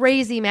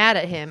crazy mad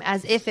at him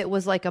as if it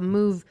was like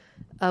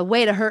a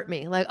way to hurt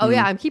me. Like, oh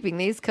yeah, I'm keeping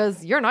these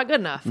because you're not good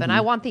enough and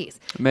I want these.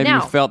 Maybe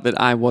now, you felt that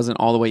I wasn't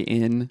all the way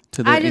in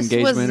to the I just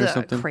engagement was or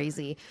something.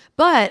 crazy.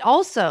 But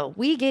also,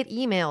 we get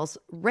emails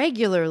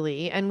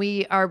regularly, and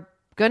we are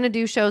going to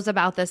do shows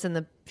about this in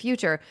the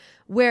future,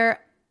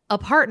 where a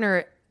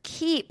partner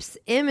keeps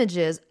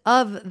images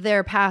of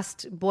their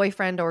past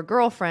boyfriend or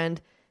girlfriend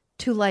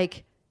to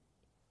like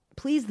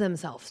please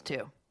themselves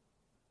to.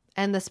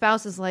 And the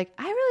spouse is like,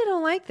 I really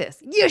don't like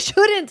this. You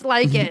shouldn't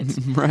like it.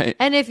 Right.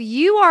 And if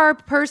you are a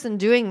person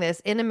doing this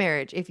in a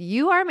marriage, if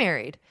you are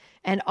married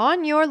and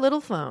on your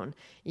little phone,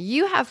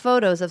 you have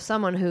photos of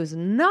someone who's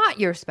not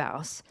your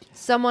spouse,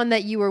 someone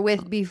that you were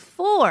with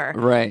before.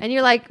 Right. And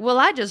you're like, well,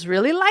 I just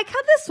really like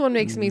how this one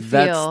makes me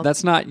feel.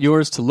 That's not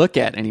yours to look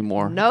at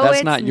anymore. No, that's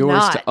it's not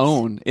yours to not.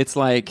 own. It's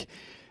like,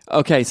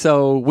 okay,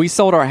 so we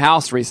sold our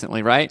house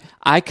recently, right?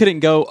 I couldn't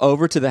go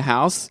over to the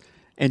house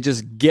and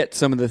just get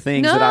some of the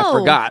things that I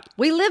forgot.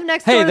 We live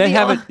next door Hey, to they the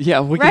haven't.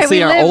 Yeah, we can Right, see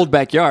we our live- old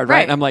backyard, right?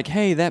 Right. And I'm like,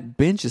 hey, that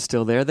bench is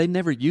still there. They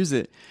never use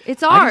it.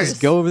 It's I can ours.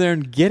 just go over there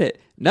and get it.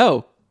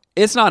 No,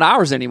 it's not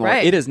ours anymore.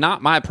 Right. It is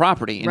not my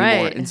property anymore.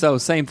 Right. And so,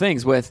 same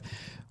things with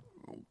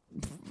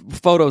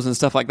photos and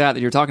stuff like that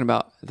you're talking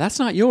about. That's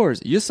not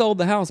yours. You sold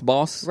the house,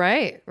 boss.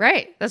 Right.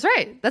 That's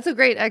right. That's a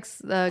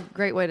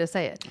great way to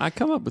say it. I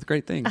come up with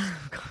great things.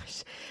 Oh,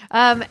 gosh.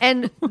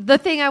 And the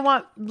thing I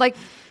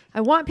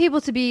want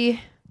people to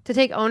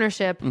take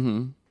ownership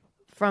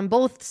from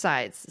both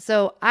sides.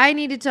 So I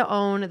needed to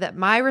own that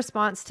my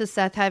response to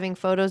Seth having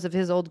photos of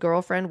his old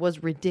girlfriend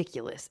was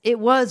ridiculous. It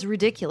was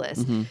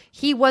ridiculous.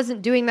 He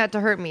wasn't doing that to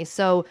hurt me.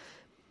 So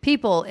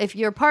people, if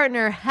your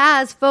partner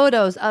has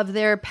photos of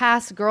their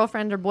past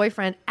girlfriend or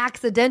boyfriend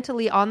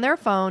accidentally on their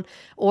phone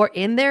or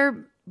in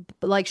their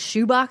like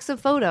shoebox of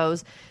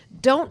photos,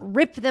 don't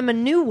rip them a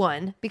new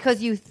one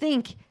because you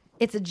think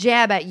it's a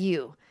jab at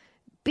you.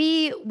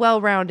 Be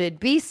well-rounded,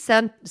 be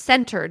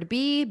centered,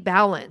 be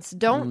balanced.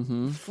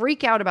 Don't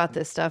freak out about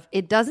this stuff.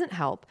 It doesn't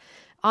help.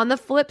 On the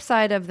flip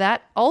side of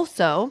that,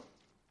 also,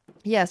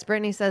 yes,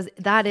 Brittany says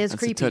that is That's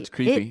creepy. a touch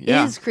creepy. It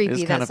Yeah. is creepy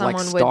It's that kind of like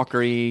someone would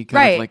stalkery, kind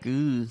Right. of like,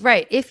 ooh.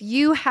 Right. If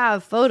you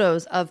have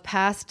photos of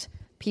past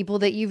people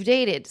that you've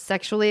dated,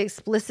 sexually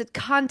explicit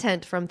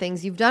content from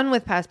things you've done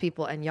with past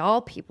people, and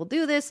people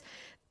do this,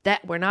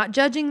 that we're not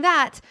judging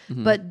that,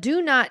 but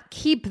do not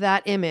keep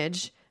that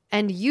image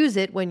and use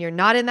it when you're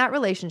not in that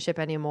relationship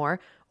anymore,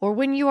 or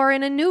when you are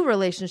in a new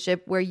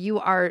relationship where you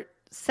are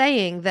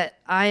saying that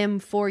I am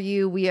for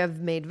you, we have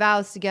made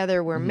vows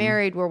together, we're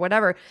married, we're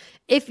whatever.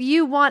 If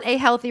you want a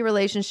healthy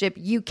relationship,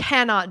 you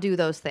cannot do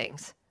those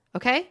things.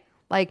 Okay?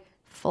 Like,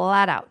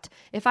 flat out.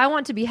 If I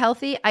want to be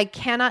healthy, I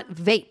cannot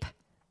vape.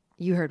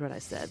 You heard what I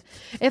said.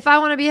 If I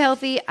want to be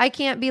healthy, I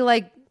can't be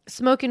like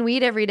smoking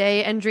weed every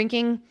day and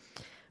drinking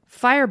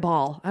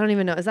Fireball. I don't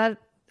even know. Is that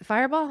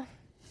Fireball?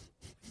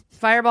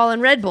 Fireball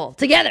and Red Bull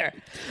together.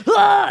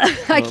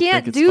 I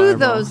can't do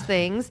those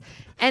things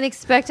and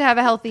expect to have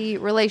a healthy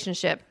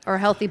relationship or a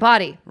healthy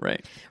body.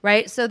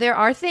 Right. So there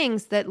are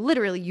things that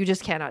literally you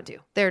just cannot do.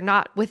 They're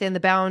not within the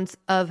bounds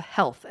of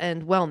health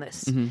and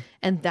wellness.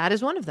 And that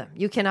is one of them.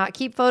 You cannot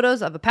keep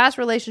photos of a past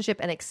relationship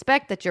and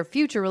expect that your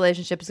future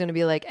relationship is going to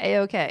be like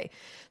A-okay.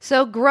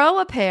 So grow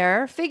a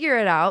pair, figure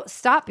it out,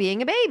 stop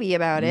being a baby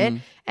about it,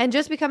 and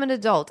just become an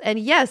adult. And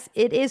yes,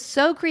 it is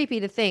so creepy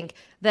to think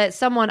that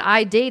someone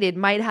I dated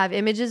might have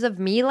images of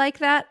me like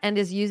that and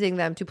is using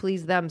them to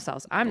please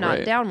themselves. I'm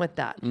not down with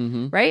that.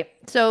 Right?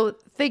 So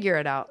figure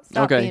it out.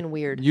 Stop being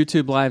weird.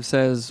 YouTube Live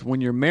says,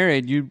 when you're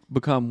married, you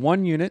become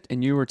one unit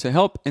and you are to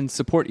help and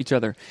support each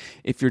other.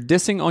 If you're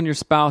dissing on your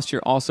spouse,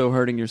 you're also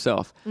hurting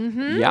yourself.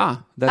 Yeah,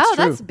 that's true. Oh,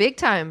 that's big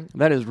time.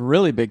 That is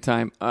really big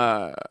time.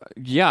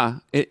 Yeah,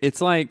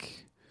 it's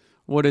like,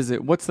 what is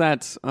it? What's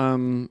that?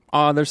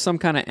 There's some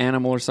kind of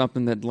animal or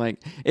something that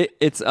like,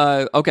 it's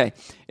okay.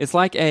 It's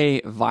like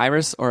a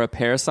virus or a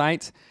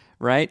parasite,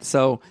 right?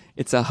 So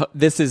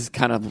this is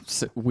kind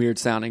of weird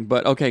sounding,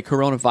 but okay,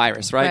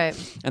 coronavirus,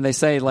 right? And they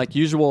say like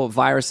usual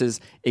viruses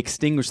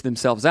extinguish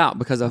themselves out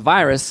because a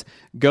virus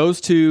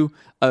goes to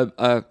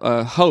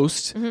a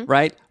host,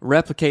 right?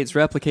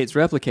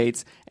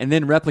 Replicates, and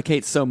then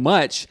replicates so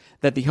much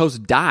that the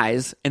host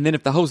dies. And then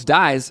if the host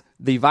dies,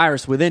 the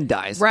virus within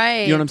dies.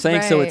 Right. You know what I'm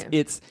saying? Right. So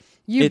it's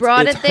you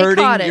brought it, they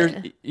caught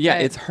it. Yeah,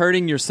 it's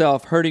hurting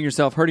yourself.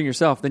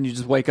 Then you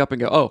just wake up and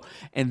go, oh.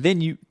 And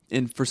then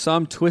and for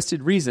some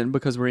twisted reason,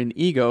 because we're in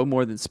ego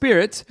more than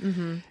spirit,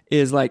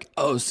 is like,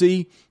 oh,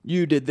 see,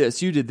 you did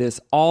this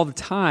all the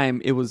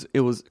time. It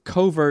was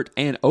covert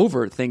and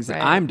overt things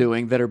that I'm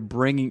doing that are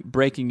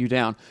breaking you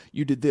down.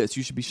 You did this.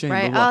 You should be shamed.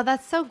 Right. Oh,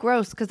 that's so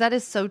gross because that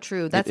is so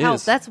true.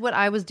 That's what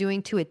I was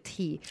doing to a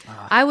T.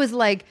 I was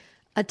like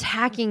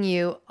attacking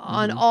you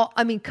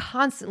on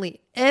constantly.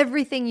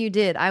 Everything you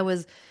did, I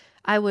was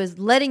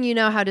letting you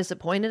know how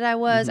disappointed I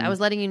was. I was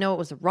letting you know it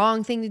was the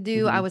wrong thing to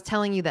do. I was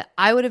telling you that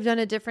I would have done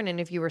it different, and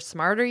if you were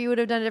smarter, you would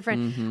have done it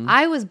different.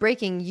 I was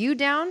breaking you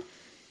down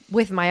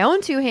with my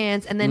own two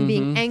hands and then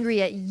being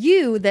angry at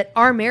you that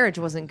our marriage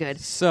wasn't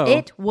good. So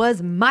it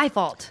was my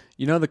fault.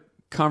 You know the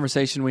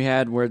conversation we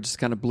had where it just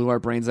kind of blew our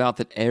brains out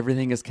that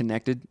everything is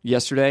connected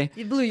yesterday?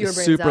 You blew your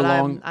brains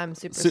out. I'm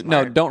super smart.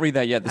 No, don't read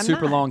that yet. The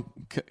long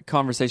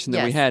conversation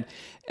that we had,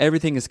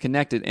 everything is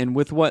connected. And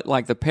with what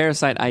like the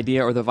parasite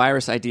idea or the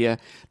virus idea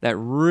that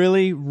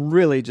really,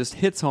 really just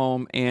hits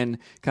home and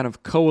kind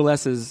of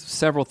coalesces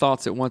several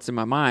thoughts at once in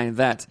my mind,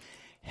 that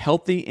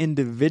healthy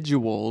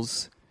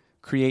individuals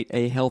create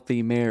a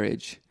healthy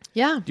marriage.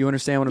 Yeah. Do you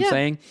understand what I'm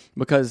saying?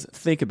 Because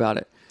think about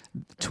it.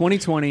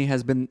 2020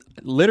 has been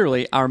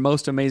literally our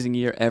most amazing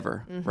year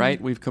ever, right?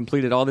 We've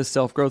completed all this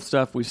self-growth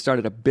stuff. We've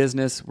started a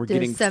business. We're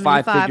getting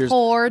 5 figures,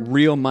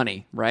 real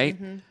money, right?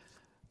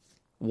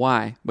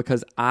 Why?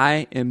 Because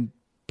I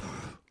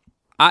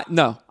was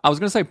going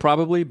to say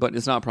probably, but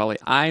it's not probably.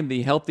 I'm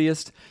the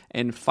healthiest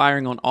and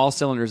firing on all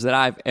cylinders that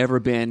I've ever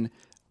been,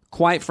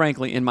 quite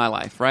frankly, in my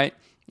life, right?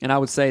 And I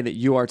would say that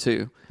you are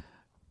too.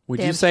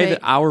 Would you say that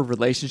our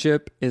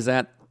relationship is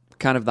at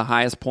kind of the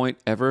highest point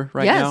ever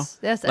now?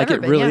 Yes, like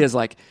it really is,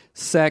 like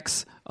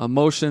sex,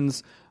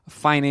 emotions,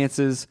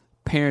 finances,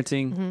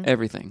 parenting,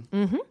 everything.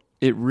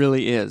 It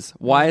really is.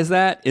 Why is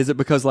that? Is it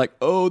because like,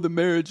 oh, the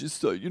marriage is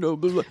so, blah,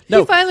 blah. No.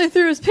 He finally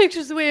threw his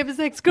pictures away of his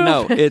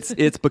ex-girlfriend. No,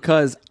 it's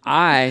because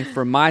I,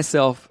 for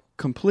myself,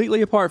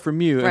 completely apart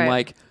from you, am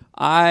like,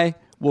 I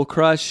will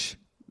crush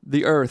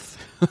the earth.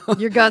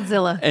 You're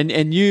Godzilla.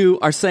 And you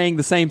are saying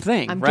the same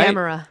thing, I'm right?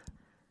 Gamera.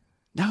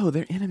 No,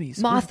 they're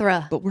enemies.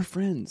 Mothra. But we're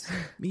friends.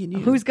 Me and you.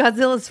 Who's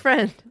Godzilla's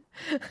friend?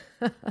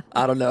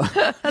 I don't know.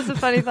 That's a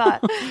funny thought.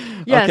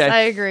 Yes, okay. I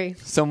agree.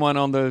 Someone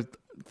on the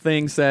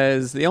thing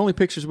says, the only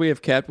pictures we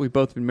have kept, we've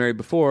both been married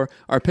before,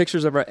 are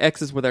pictures of our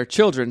exes with our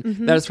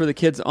children. That is for the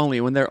kids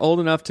only. When they're old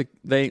enough to,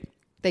 they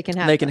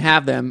can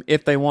have them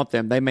if they want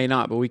them. They may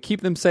not, but we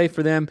keep them safe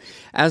for them,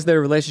 as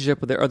their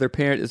relationship with their other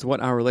parent is what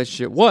our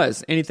relationship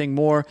was. Anything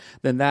more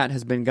than that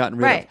has been gotten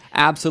rid of.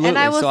 Absolutely.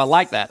 So I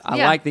like that. I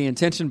like the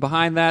intention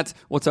behind that.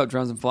 What's up,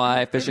 Drums and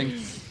Fly Fishing?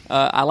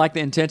 I like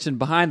the intention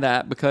behind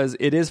that because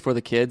it is for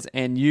the kids,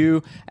 and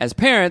you as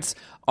parents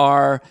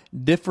are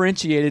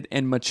differentiated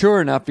and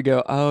mature enough to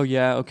go, oh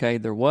yeah, okay,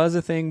 there was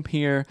a thing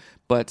here,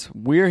 but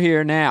we're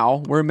here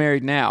now. We're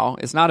married now.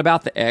 It's not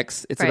about the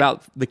ex. It's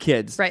about the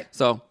kids. Right.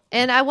 So.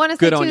 And I want to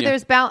say too,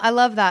 there's balance. I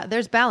love that.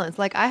 There's balance.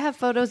 Like I have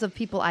photos of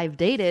people I've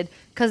dated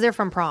because they're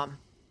from prom.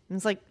 And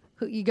it's like,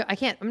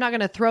 I'm not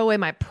going to throw away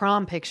my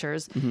prom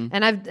pictures.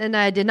 And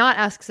I did not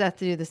ask Seth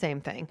to do the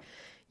same thing.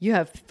 You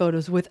have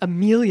photos with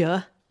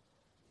Amelia.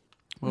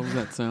 What was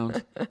that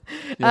sound?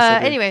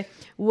 Anyway,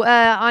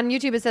 on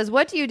YouTube it says,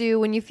 what do you do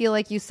when you feel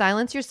like you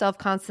silence yourself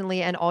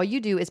constantly and all you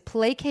do is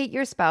placate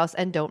your spouse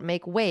and don't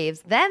make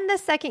waves? Then the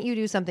second you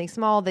do something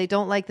small, they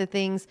don't like the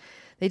things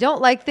They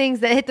don't like things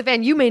that hit the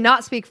fan. You may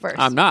not speak first.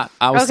 I'm not.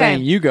 I was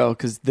saying you go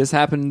because this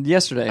happened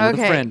yesterday with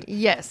a friend.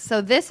 Yes.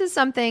 So this is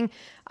something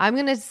I'm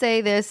going to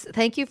say this.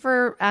 Thank you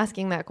for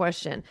asking that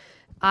question.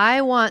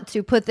 I want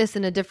to put this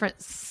in a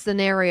different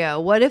scenario.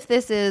 What if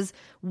this is,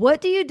 what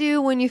do you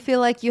do when you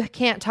feel like you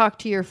can't talk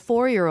to your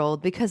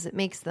 4-year-old because it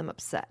makes them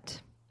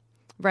upset?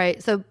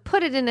 Right? So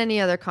put it in any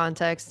other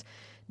context.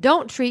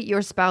 Don't treat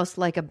your spouse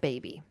like a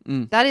baby.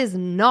 That is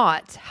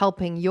not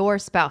helping your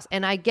spouse.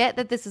 And I get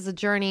that this is a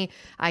journey.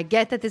 I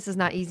get that this is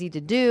not easy to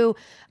do.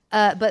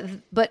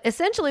 But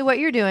essentially what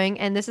you're doing,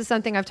 and this is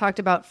something I've talked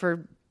about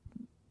for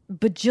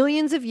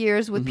bajillions of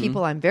years with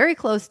people I'm very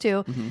close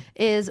to,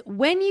 is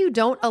when you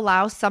don't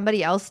allow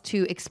somebody else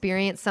to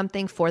experience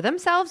something for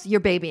themselves,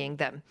 you're babying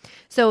them.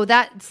 So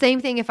that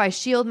same thing, if I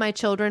shield my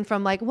children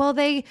from like, well,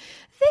 they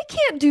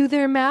can't do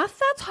their math.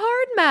 That's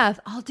hard math.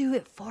 I'll do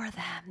it for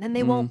them. Then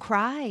they won't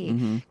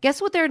cry.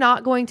 Guess what they're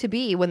not going to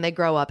be when they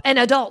grow up? An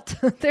adult.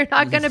 They're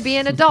not going to be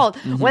an adult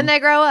when they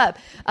grow up.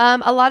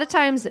 A lot of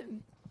times,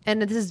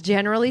 and this is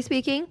generally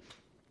speaking,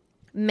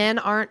 men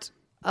aren't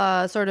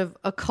sort of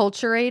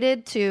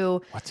acculturated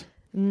to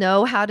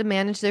know how to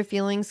manage their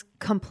feelings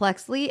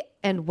complexly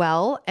and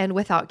well and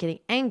without getting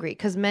angry.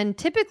 Because men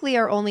typically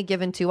are only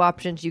given 2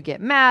 options. You get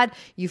mad,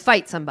 you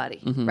fight somebody,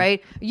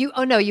 right?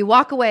 You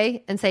walk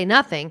away and say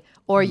nothing,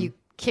 or you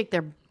kick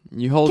his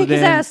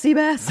ass,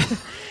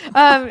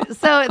 Seabass.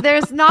 So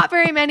there's not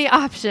very many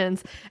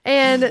options.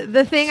 And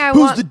the thing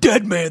Who's the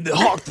dead man that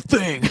hawked the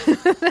thing?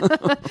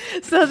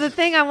 So the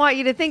thing I want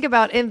you to think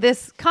about in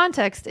this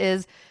context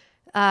is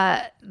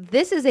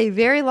this is a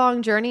very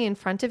long journey in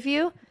front of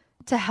you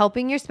to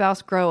helping your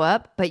spouse grow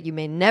up, but you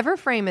may never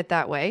frame it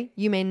that way.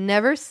 You may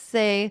never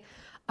say,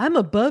 I'm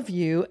above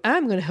you,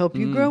 I'm going to help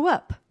you grow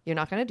up. You're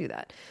not going to do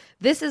that.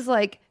 This is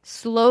like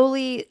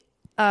slowly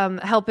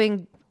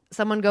helping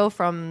someone go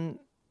from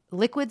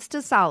liquids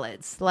to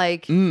solids.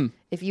 Like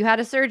if you had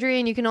a surgery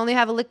and you can only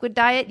have a liquid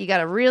diet, you got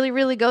to really,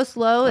 really go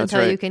slow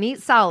until you can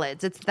eat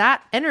solids. It's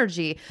that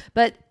energy.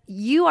 But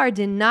you are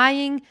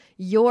denying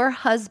your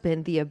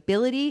husband the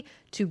ability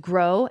to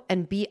grow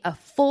and be a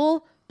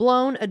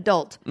full-blown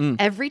adult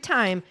every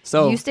time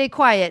you stay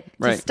quiet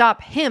to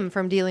stop him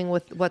from dealing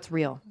with what's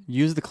real.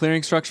 Use the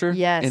clearing structure.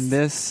 Yes. In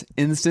this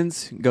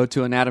instance, go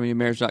to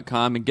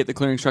anatomyofmarriage.com and get the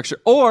clearing structure.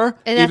 Or,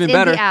 and even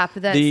better, in the app.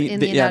 That's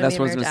in the yeah, Anatomy that's of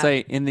what I was going to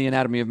say. In the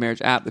Anatomy of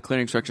Marriage app, the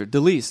clearing structure.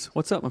 Delise,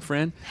 what's up, my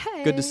friend?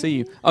 Hey. Good to see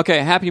you.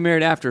 Okay, happy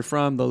married after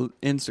from the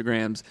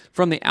Instagrams.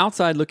 From the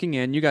outside looking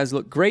in, you guys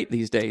look great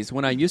these days.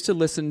 When I used to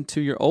listen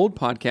to your old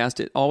podcast,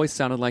 it always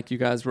sounded like you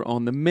guys were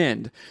on the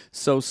mend.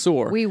 So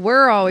sore. We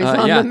were always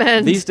on the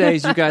mend. These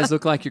days, you guys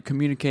look like you're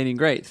communicating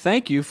great.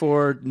 Thank you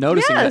for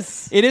noticing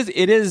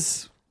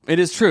that. It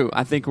is true.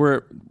 I think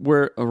we're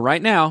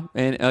right now,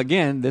 and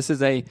again, this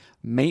is a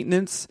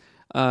maintenance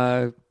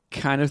kind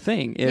of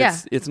thing.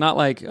 It's not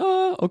like,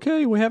 oh,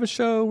 okay, we have a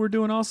show, we're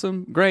doing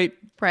awesome, great,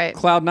 right?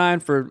 Cloud 9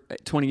 for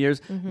 20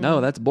 years.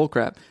 No, that's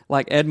bullcrap.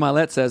 Like Ed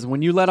Milet says,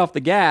 when you let off the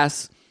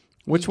gas,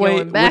 which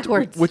way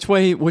backwards? Which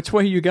way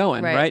are you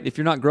going? Right? If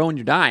you're not growing,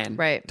 you're dying.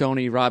 Right.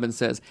 Tony Robbins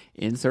says,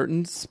 in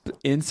certain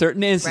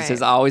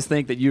instances, I always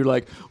think that you're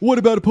like, what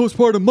about a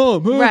postpartum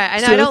mom? Huh? Right.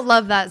 And I don't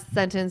love that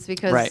sentence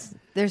because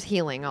there's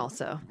healing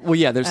also. Well,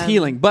 yeah, there's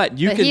healing, but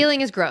healing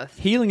is growth.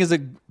 Healing is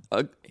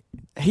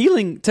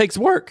healing takes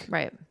work.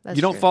 Right. That's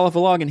you don't true. fall off a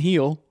log and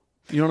heal.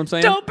 You know what I'm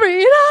saying? Don't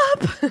bring it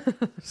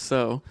up.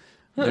 So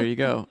there you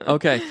go.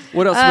 Okay.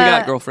 What else we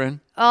got,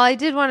 girlfriend? Oh, I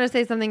did want to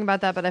say something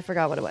about that, but I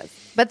forgot what it was.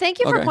 But thank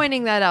you for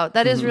pointing that out.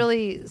 That is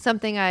really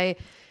something I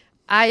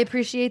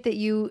appreciate that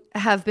you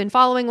have been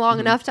following long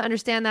enough to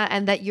understand that,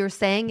 and that you're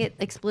saying it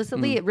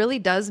explicitly. It really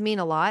does mean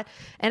a lot.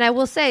 And I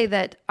will say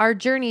that our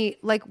journey,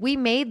 like we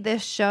made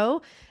this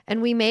show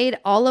and we made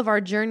all of our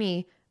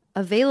journey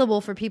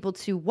available for people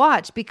to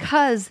watch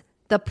because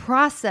the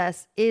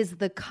process is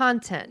the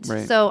content.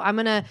 Right. So I'm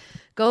going to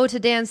go to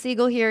Dan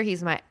Siegel here.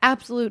 He's my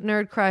absolute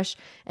nerd crush.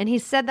 And he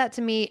said that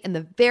to me in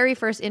the very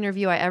first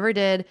interview I ever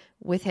did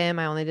with him.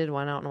 I only did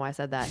one. I don't know why I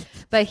said that.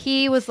 But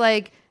he was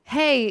like,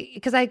 hey,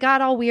 because I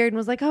got all weird and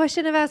was like, oh, I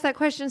shouldn't have asked that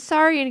question.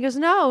 Sorry. And he goes,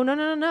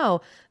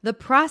 no. The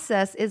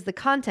process is the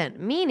content.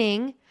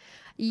 Meaning,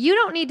 you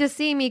don't need to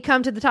see me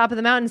come to the top of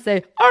the mountain and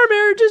say, our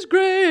marriage is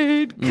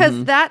great,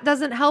 because that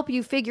doesn't help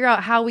you figure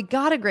out how we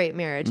got a great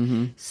marriage.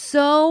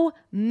 So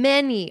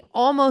many,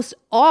 almost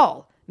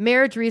all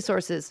marriage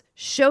resources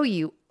show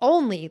you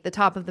only the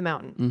top of the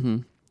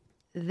mountain.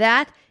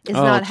 That is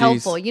not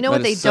helpful. You know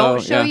what they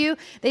don't show you?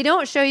 They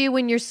don't show you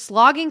when you're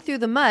slogging through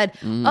the mud.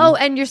 Oh,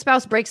 and your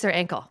spouse breaks their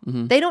ankle.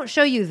 They don't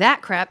show you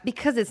that crap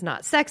because it's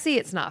not sexy.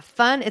 It's not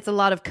fun. It's a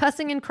lot of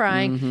cussing and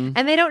crying,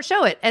 and they don't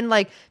show it. And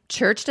like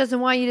church doesn't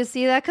want you to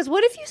see that because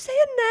what if you say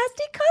a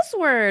nasty cuss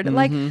word?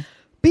 Like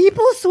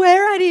people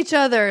swear at each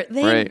other.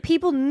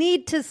 People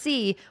need to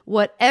see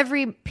what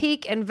every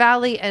peak and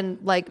valley and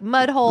like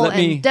mud hole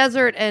and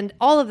desert and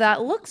all of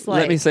that looks like.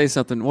 Let me say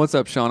something. What's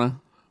up, Shauna?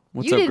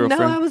 What's you up, didn't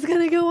girlfriend? know I was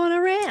going to go on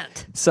a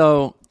rant.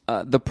 So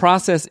the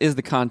process is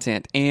the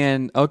content.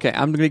 And okay,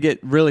 I'm going to get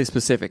really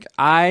specific.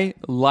 I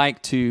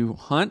like to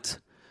hunt.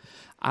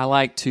 I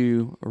like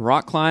to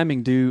rock climb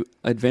and do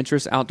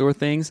adventurous outdoor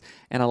things,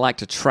 and I like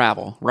to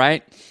travel,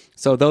 right?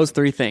 So those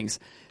three things.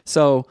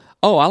 So,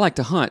 I like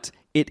to hunt.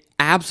 It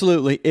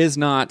absolutely is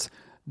not,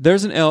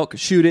 there's an elk,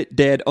 shoot it,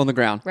 dead on the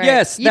ground. Right.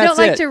 Yes, you that's don't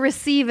like it. to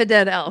receive a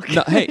dead elk.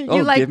 No, hey,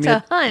 you like give me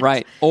to hunt.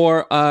 Right.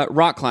 Or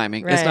rock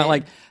climbing. It's not Right.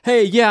 like,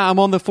 hey, yeah, I'm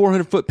on the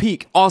 400-foot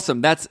peak.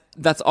 Awesome. That's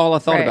all I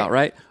thought Right. about,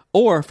 right?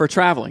 Or for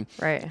traveling.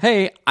 Right.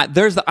 Hey,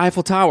 there's the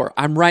Eiffel Tower.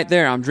 I'm right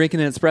there. I'm drinking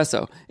an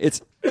espresso.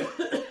 It's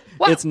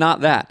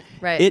not that.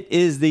 Right. It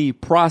is the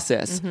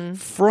process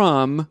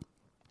from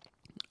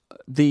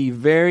the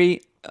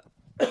very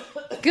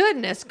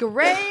Goodness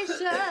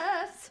gracious.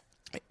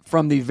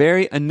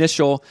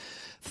 initial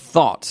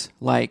thought,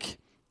 like,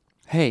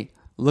 hey,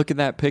 look at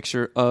that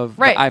picture of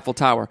Right. the Eiffel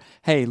Tower.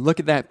 Hey, look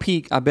at that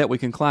peak. I bet we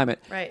can climb it.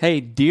 Right.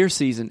 Hey, deer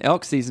season,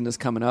 elk season is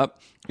coming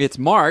up. It's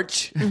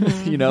March.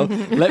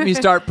 Let me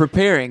start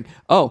preparing.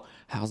 Oh,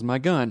 how's my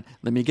gun?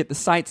 Let me get the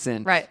sights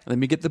in. Right. Let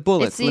me get the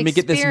bullets. It's the Let me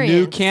get this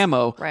new experience.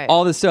 camo. Right.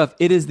 All this stuff.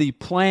 It is the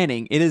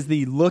planning. It is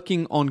the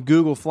looking on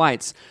Google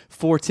Flights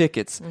for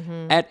tickets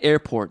at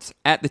airports,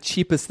 at the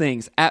cheapest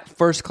things, at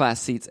first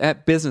class seats,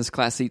 at business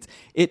class seats.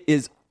 It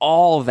is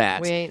all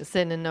that. We ain't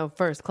sitting in no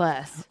first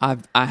class. I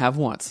have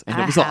once, and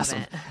I it was awesome.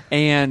 haven't.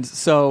 And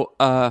so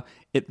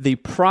the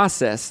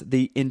process,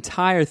 the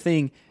entire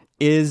thing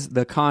is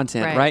the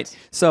content, right?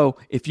 So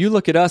if you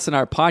look at us in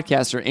our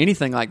podcast or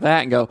anything like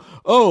that and go,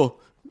 oh,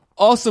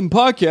 awesome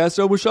podcast.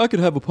 I wish I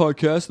could have a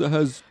podcast that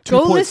has 2.7.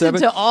 Go listen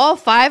to all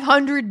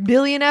 500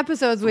 billion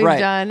episodes we've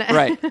done.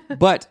 Right.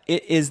 But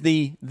it is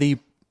the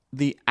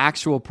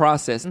actual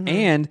process.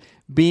 And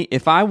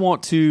if I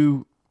want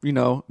to,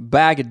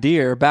 bag a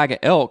deer, bag an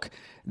elk,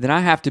 then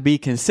I have to be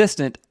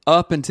consistent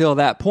up until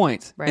that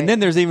point. Right. And then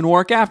there's even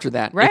work after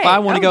that. Right. If I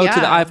want to Oh, go to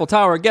the yeah. Eiffel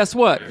Tower, guess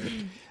what?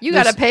 You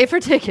got to pay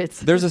for tickets.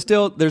 There's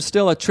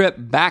still a trip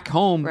back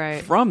home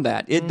Right. from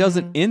that. It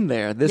doesn't end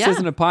there. This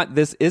Yeah.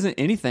 this isn't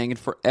anything. And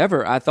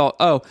forever I thought,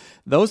 oh,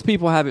 those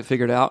people have it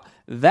figured out.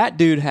 That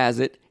dude has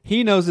it.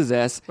 He knows his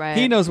S. Right.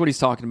 He knows what he's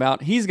talking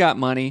about. He's got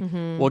money.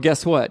 Well,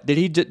 guess what? Did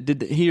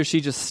he or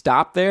she just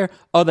stop there?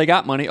 Oh, they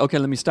got money. Okay,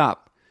 let me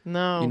stop.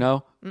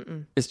 No.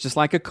 It's just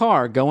like a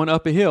car going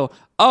up a hill.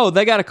 Oh,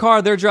 they got a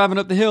car. They're driving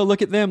up the hill.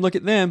 Look at them. Look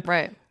at them.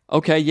 Right.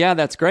 Okay, yeah,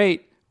 that's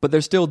great. But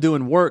they're still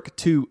doing work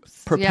to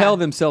propel Yeah.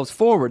 themselves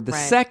forward. The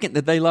Right. second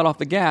that they let off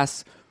the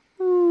gas,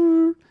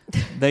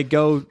 they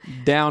go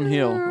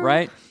downhill,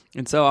 right?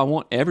 And so I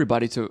want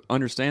everybody to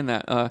understand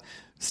that.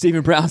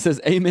 Stephen Brown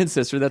says, amen,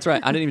 sister. That's right.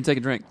 I didn't even take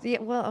a drink. Yeah,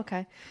 well,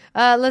 okay.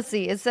 Let's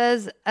see. It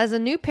says, as a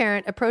new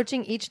parent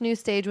approaching each new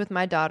stage with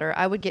my daughter,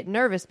 I would get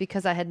nervous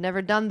because I had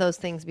never done those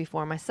things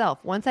before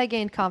myself. Once I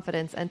gained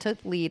confidence and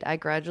took lead, I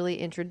gradually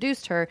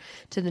introduced her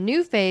to the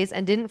new phase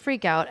and didn't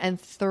freak out and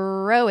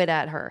throw it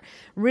at her.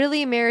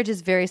 Really, marriage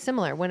is very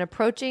similar. When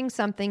approaching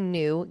something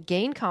new,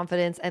 gain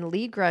confidence and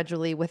lead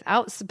gradually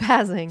without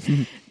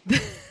spazzing.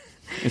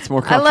 It's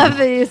more I comfortable. love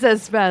that you said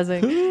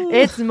spazzing.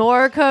 It's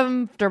more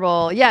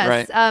comfortable.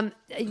 Yes. Right.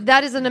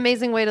 That is an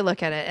amazing way to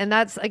look at it. And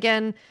that's,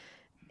 again,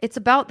 it's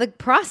about the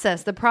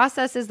process. The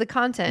process is the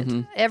content.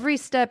 Mm-hmm. Every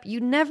step,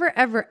 you never,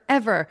 ever,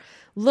 ever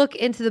look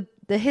into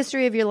the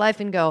history of your life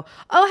and go,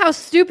 oh, how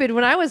stupid.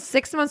 When I was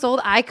 6 months old,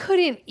 I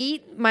couldn't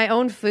eat my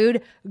own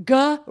food.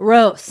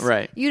 Gross.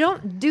 Right. You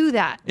don't do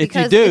that. If you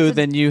because do, it's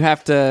then you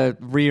have to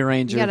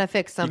rearrange You your... gotta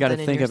fix you gotta something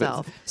in think of it.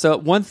 yourself. So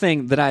one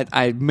thing that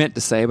I meant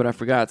to say, but I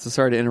forgot, so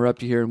sorry to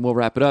interrupt you here, and we'll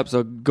wrap it up.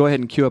 So go ahead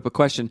and queue up a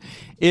question.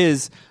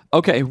 Is,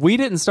 okay, we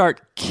didn't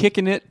start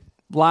kicking it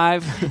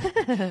live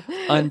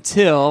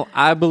until,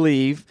 I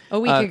believe... A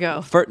week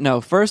ago.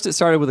 First it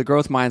started with a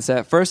growth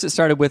mindset. First it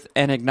started with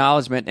an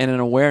acknowledgement and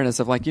an awareness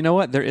of like, you know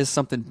what, there is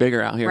something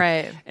bigger out here.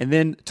 Right. And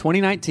then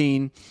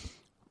 2019...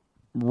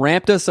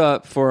 ramped us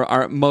up for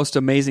our most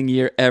amazing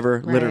year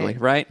ever, literally,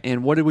 right?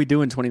 And what did we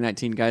do in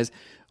 2019, guys?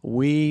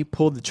 We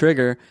pulled the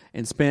trigger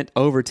and spent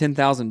over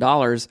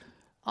 $10,000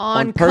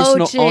 on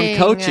personal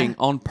coaching.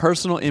 on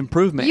personal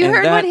improvement. You And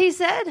heard that what he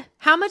said?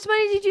 How much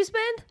money did you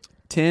spend?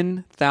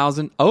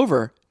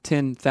 over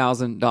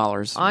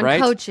 $10,000 On right?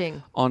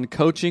 coaching. On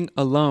coaching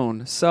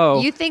alone.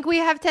 So You think we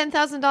have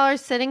 $10,000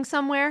 sitting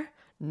somewhere?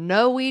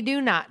 No, we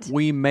do not.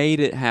 we made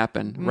it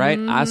happen, right?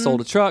 Mm-hmm. I sold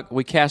a truck.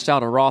 We cashed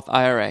out a Roth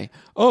IRA.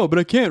 Oh, but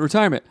I can't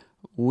retirement.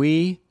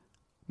 We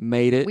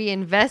made it We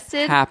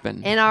invested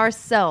happen. in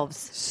ourselves,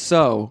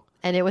 So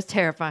and it was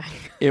terrifying.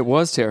 it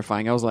was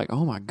terrifying. I was like,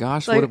 oh my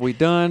gosh, Like, what have we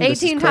done?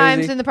 This is 18 times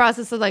crazy. in the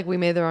process of like, we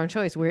made the wrong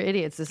choice. We're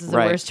idiots. This is the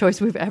Right. worst choice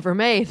we've ever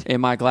made.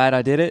 Am I glad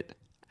I did it?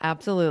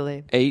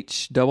 Absolutely.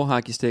 H double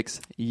hockey sticks.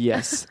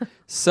 Yes.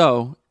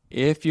 So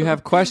if you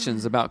have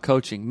questions about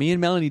coaching, me and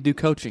Melanie do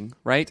coaching,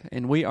 right?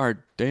 And we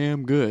are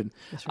damn good.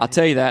 I'll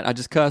tell you that. I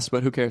just cussed,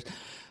 but who cares?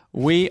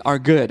 We are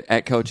good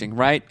at coaching,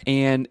 right?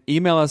 And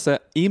email us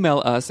at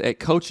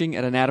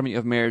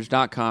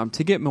coaching@anatomyofmarriage.com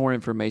to get more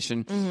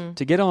information,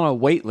 to get on a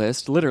wait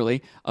list,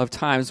 literally, of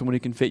times when we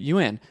can fit you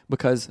in,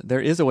 because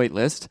there is a wait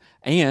list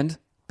and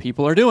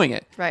people are doing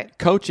it. Right.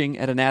 Coaching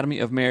at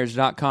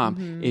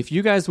anatomyofmarriage.com. If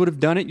you guys would have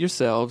done it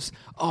yourselves,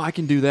 I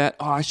can do that.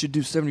 I should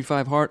do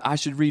 75 hard. I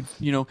should read,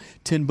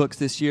 10 books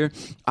this year.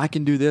 I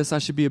can do this. I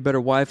should be a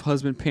better wife,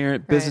 husband,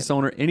 parent, business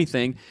owner,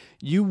 anything.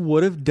 You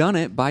would have done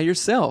it by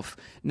yourself.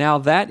 Now,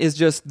 that is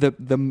just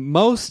the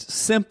most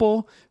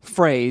simple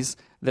phrase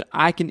that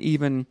I can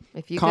even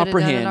If you comprehend.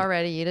 could have done it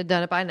already, you'd have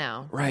done it by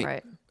now.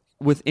 Right.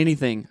 With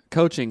anything,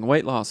 coaching,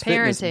 weight loss,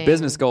 fitness, Parenting.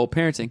 business goal,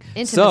 parenting.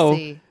 Intimacy,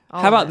 So,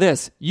 all how about of it.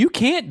 this? You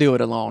can't do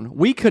it alone.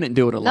 We couldn't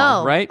do it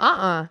alone, No, right?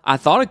 I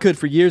thought I could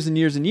for years and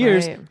years and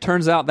years. Right.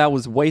 Turns out that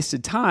was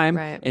wasted time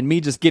Right. and me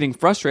just getting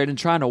frustrated and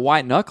trying to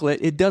white knuckle it.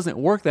 It doesn't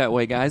work that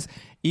way, guys.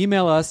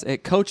 Email us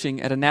at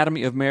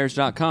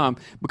coaching@anatomyofmarriage.com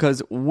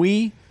because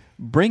we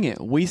bring it.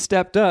 We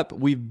stepped up.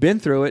 We've been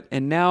through it,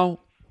 and now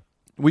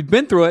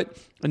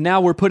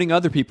we're putting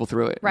other people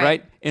through it,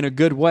 right? In a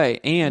good way.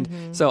 And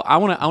so I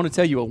want to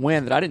tell you a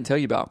win that I didn't tell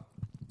you about.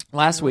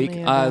 Last week,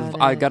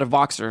 I got a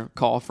Voxer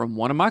call from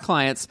one of my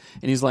clients,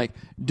 and he's like,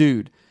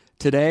 dude,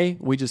 today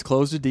we just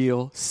closed a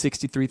deal,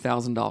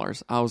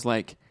 $63,000. I was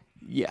like,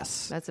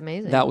 yes. That's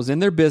amazing. That was in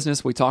their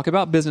business. We talk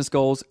about business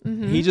goals.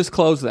 He just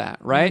closed that,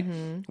 right?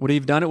 Would he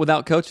have done it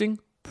without coaching?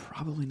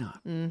 Probably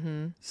not.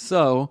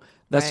 So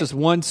that's just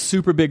one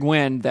super big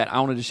win that I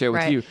wanted to share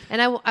with you.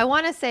 And I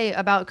want to say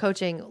about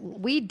coaching,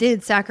 we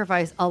did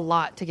sacrifice a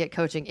lot to get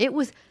coaching. It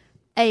was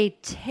a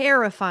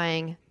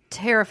terrifying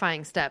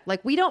step.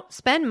 Like, we don't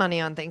spend money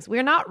on things.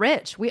 We're not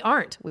rich. We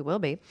aren't. We will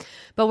be,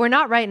 but we're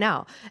not right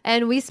now.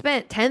 And we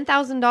spent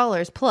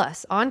 $10,000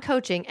 plus on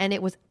coaching, and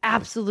it was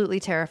absolutely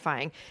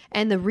terrifying.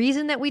 And the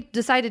reason that we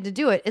decided to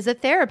do it is a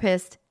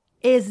therapist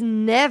is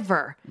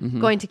never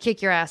going to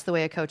kick your ass the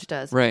way a coach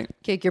does. Right.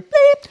 Kick your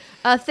bleep.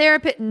 A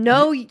therapist,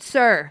 no,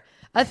 sir.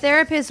 A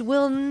therapist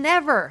will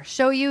never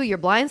show you your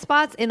blind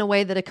spots in a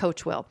way that a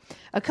coach will.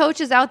 A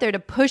coach is out there to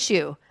push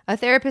you. A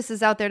therapist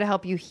is out there to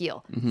help you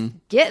heal.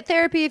 Get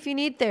therapy if you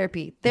need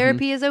therapy.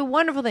 Therapy is a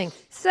wonderful thing.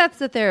 Seth's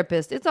a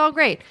therapist. It's all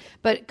great.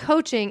 But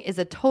coaching is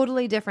a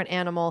totally different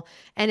animal,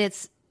 and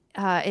it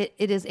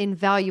is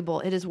invaluable.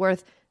 It is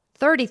worth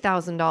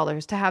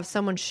 $30,000 to have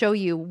someone show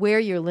you where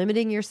you're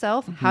limiting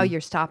yourself, how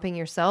you're stopping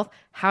yourself,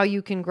 how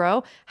you can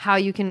grow, how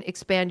you can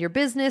expand your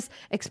business,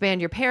 expand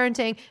your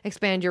parenting,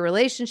 expand your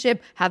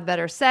relationship, have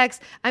better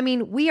sex. I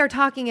mean, we are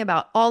talking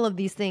about all of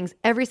these things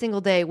every single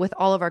day with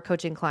all of our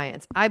coaching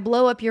clients. I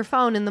blow up your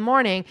phone in the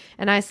morning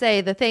and I say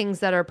the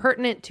things that are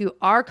pertinent to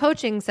our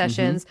coaching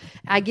sessions.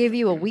 I give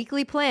you a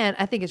weekly plan.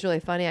 I think it's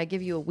really funny. I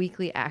give you a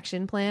weekly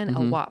action plan,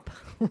 a WAP.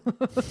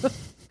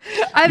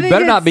 You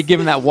better not be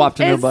giving that WAP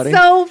to nobody. It's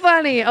so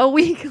funny. A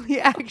weekly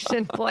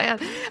action plan.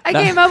 I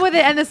came up with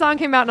it and the song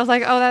came out and I was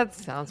like, oh, that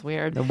sounds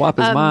weird. The WAP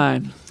is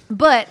mine.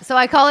 But so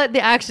I call it the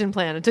action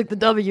plan. I took the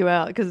W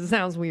out because it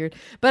sounds weird.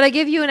 But I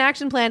give you an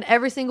action plan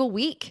every single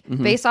week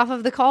based off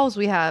of the calls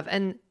we have.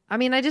 And I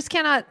mean, I just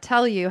cannot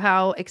tell you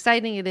how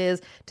exciting it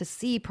is to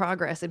see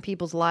progress in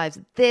people's lives.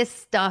 This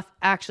stuff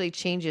actually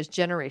changes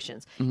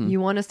generations.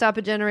 You want to stop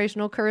a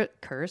generational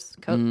curse?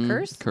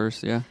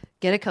 Curse, yeah.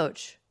 Get a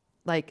coach.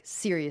 Like,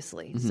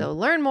 seriously. So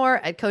learn more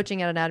at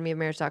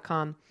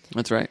coaching@anatomyofmarriage.com.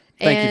 That's right.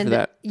 Thank you for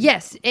that.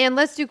 Yes. And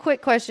let's do a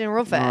quick question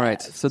real fast. All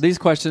right. So these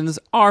questions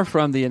are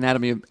from the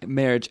Anatomy of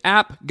Marriage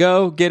app.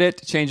 Go get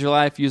it. Change your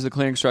life. Use the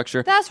clearing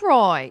structure. That's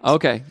right.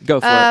 Okay. Go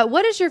for it.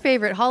 What is your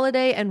favorite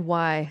holiday and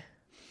why?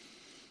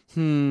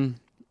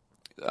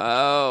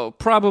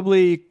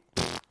 Probably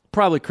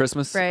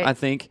Christmas, Right. I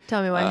think.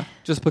 Tell me why.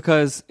 Just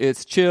because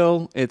it's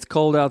chill, it's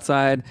cold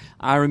outside.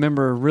 I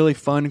remember a really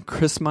fun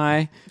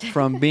Christmas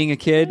from being a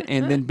kid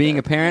and then being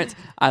a parent.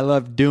 I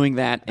love doing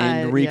that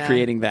and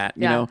recreating that,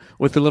 you know,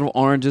 with the little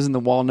oranges and the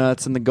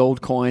walnuts and the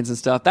gold coins and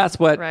stuff. That's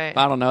what, Right.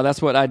 I don't know,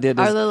 that's what I did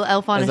Our little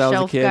elf on a as I was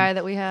shelf kid. guy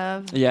that we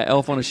have. Yeah,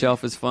 Elf on a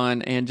Shelf is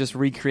fun, and just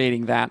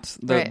recreating that,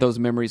 Right. those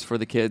memories for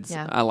the kids.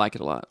 Yeah. I like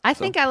it a lot. I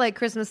think I like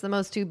Christmas the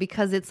most too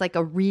because it's like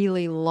a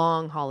really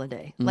long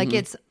holiday. Like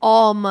it's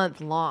all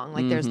month long.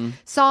 Like there's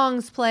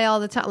songs play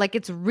all the time. Like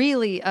it's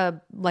really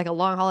like a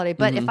long holiday.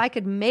 But if I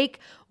could make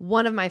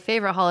one of my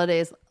favorite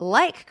holidays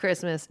like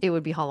Christmas, it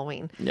would be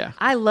Halloween. Yeah.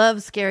 I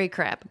love scary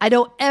crap. I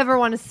don't ever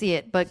want to see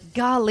it, but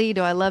golly,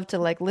 do I love to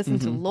like listen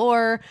to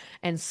lore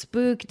and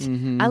spooked.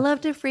 I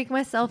love to freak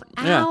myself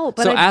out.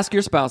 But so ask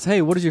your spouse,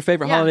 hey, what is your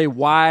favorite Yeah. holiday?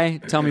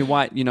 Why? Tell me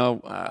why,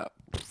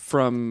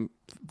 from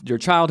your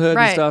childhood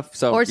and stuff.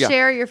 So or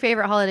share your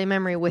favorite holiday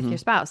memory with your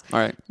spouse. All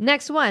right.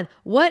 Next one.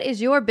 What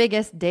is your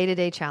biggest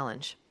day-to-day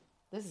challenge?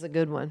 This is a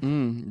good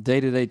one.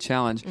 Day-to-day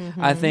challenge.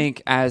 I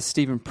think as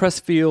Stephen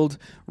Pressfield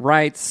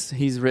writes,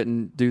 he's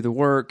written Do the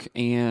Work,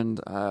 and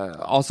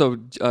also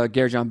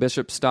Gary John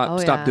Bishop,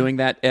 Stop Doing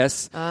That,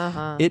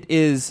 It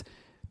is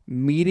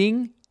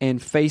meeting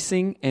and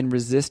facing and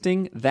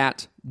resisting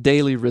that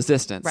daily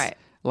resistance. Right.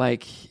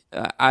 Like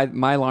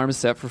my alarm is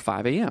set for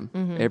 5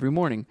 a.m. Every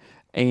morning,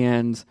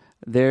 and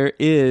there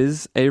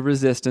is a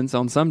resistance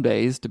on some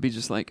days to be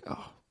just like,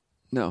 oh,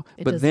 no.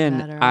 It but doesn't then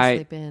matter. I'll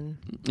sleep in.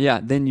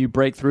 then you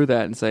break through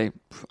that and say,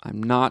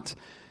 I'm not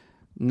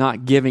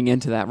not giving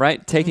into that,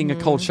 right? Taking a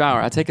cold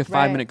shower. I take a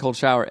 5-minute cold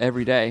shower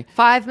every day.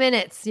 5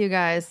 minutes, you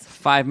guys.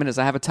 5 minutes.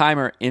 I have a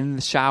timer in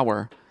the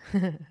shower.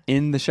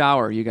 In the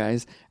shower, you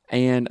guys.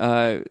 And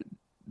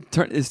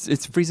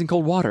it's freezing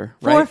cold water,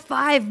 right? For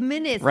 5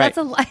 minutes. Right. That's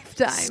a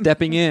lifetime.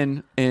 Stepping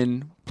in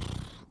and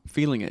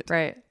feeling it.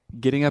 Right.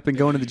 Getting up and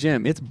going to the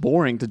gym. It's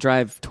boring to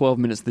drive 12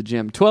 minutes to the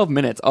gym. 12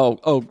 minutes.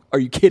 Oh, are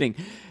you kidding?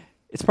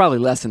 It's probably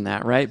less than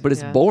that, right? But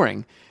it's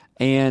boring.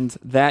 And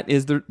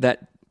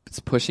it's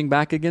pushing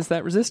back against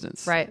that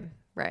resistance. Right.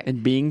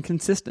 And being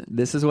consistent.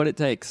 This is what it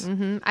takes.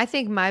 Mm-hmm. I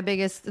think my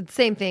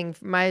same thing,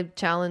 my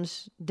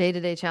challenge,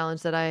 day-to-day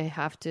challenge that I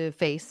have to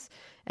face,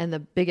 and the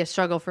biggest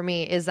struggle for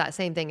me is that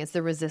same thing. It's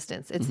the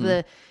resistance. It's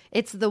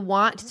the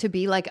want to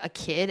be like a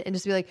kid and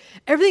just be like,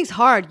 everything's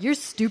hard. You're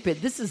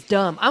stupid. This is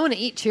dumb. I want to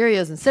eat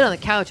Cheerios and sit on the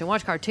couch and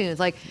watch cartoons.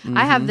 Like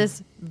I have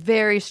this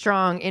very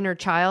strong inner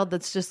child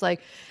that's just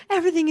like,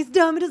 everything is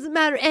dumb. It doesn't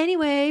matter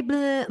anyway.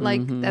 Blah. Like,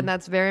 and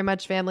that's very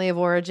much family of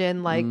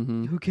origin. Like,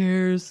 who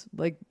cares?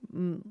 Like,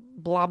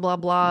 blah, blah,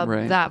 blah,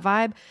 that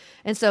vibe.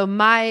 And so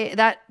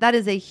that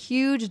is a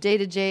huge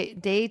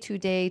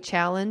day-to-day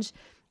challenge,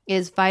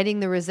 is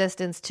fighting the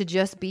resistance to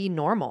just be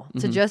normal,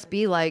 to just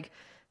be like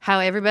how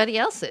everybody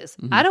else is.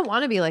 I don't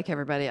want to be like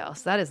everybody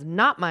else. That is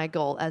not my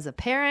goal as a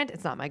parent.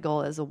 It's not my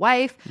goal as a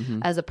wife,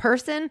 as a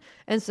person.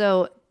 And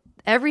so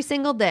every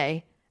single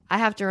day I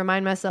have to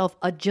remind myself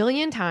a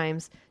jillion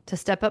times to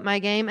step up my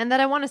game, and that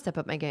I want to step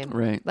up my game.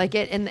 Right. Like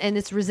it, and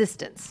it's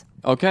resistance.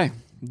 Okay.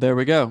 There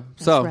we go.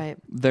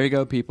 There you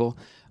go, people.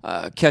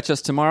 Catch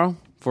us tomorrow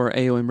for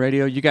AOM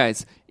Radio. You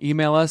guys,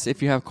 email us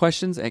if you have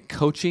questions at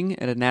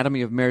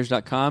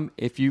coaching@anatomyofmarriage.com.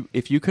 If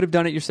you could have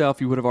done it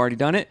yourself, you would have already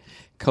done it.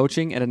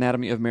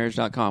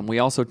 Coaching@anatomyofmarriage.com. We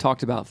also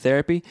talked about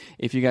therapy.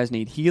 If you guys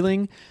need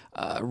healing,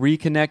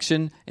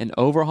 reconnection, and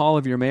overhaul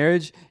of your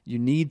marriage, you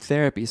need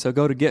therapy. So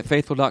go to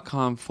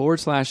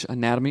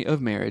getfaithful.com/anatomy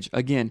of marriage.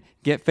 Again,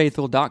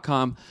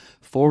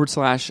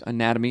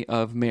 getfaithful.com/anatomy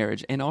of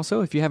marriage. And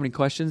also, if you have any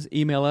questions,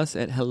 email us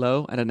at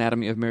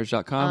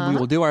hello@anatomyofmarriage.com. We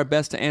will do our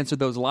best to answer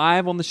those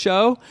live on the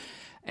show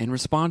and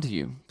respond to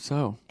you.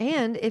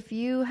 And if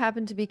you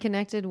happen to be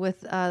connected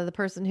with the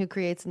person who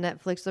creates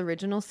Netflix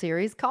original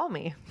series, call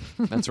me.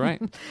 That's right.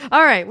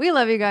 All right. We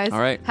love you guys. All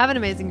right. Have an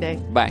amazing day.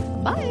 Bye.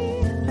 Bye.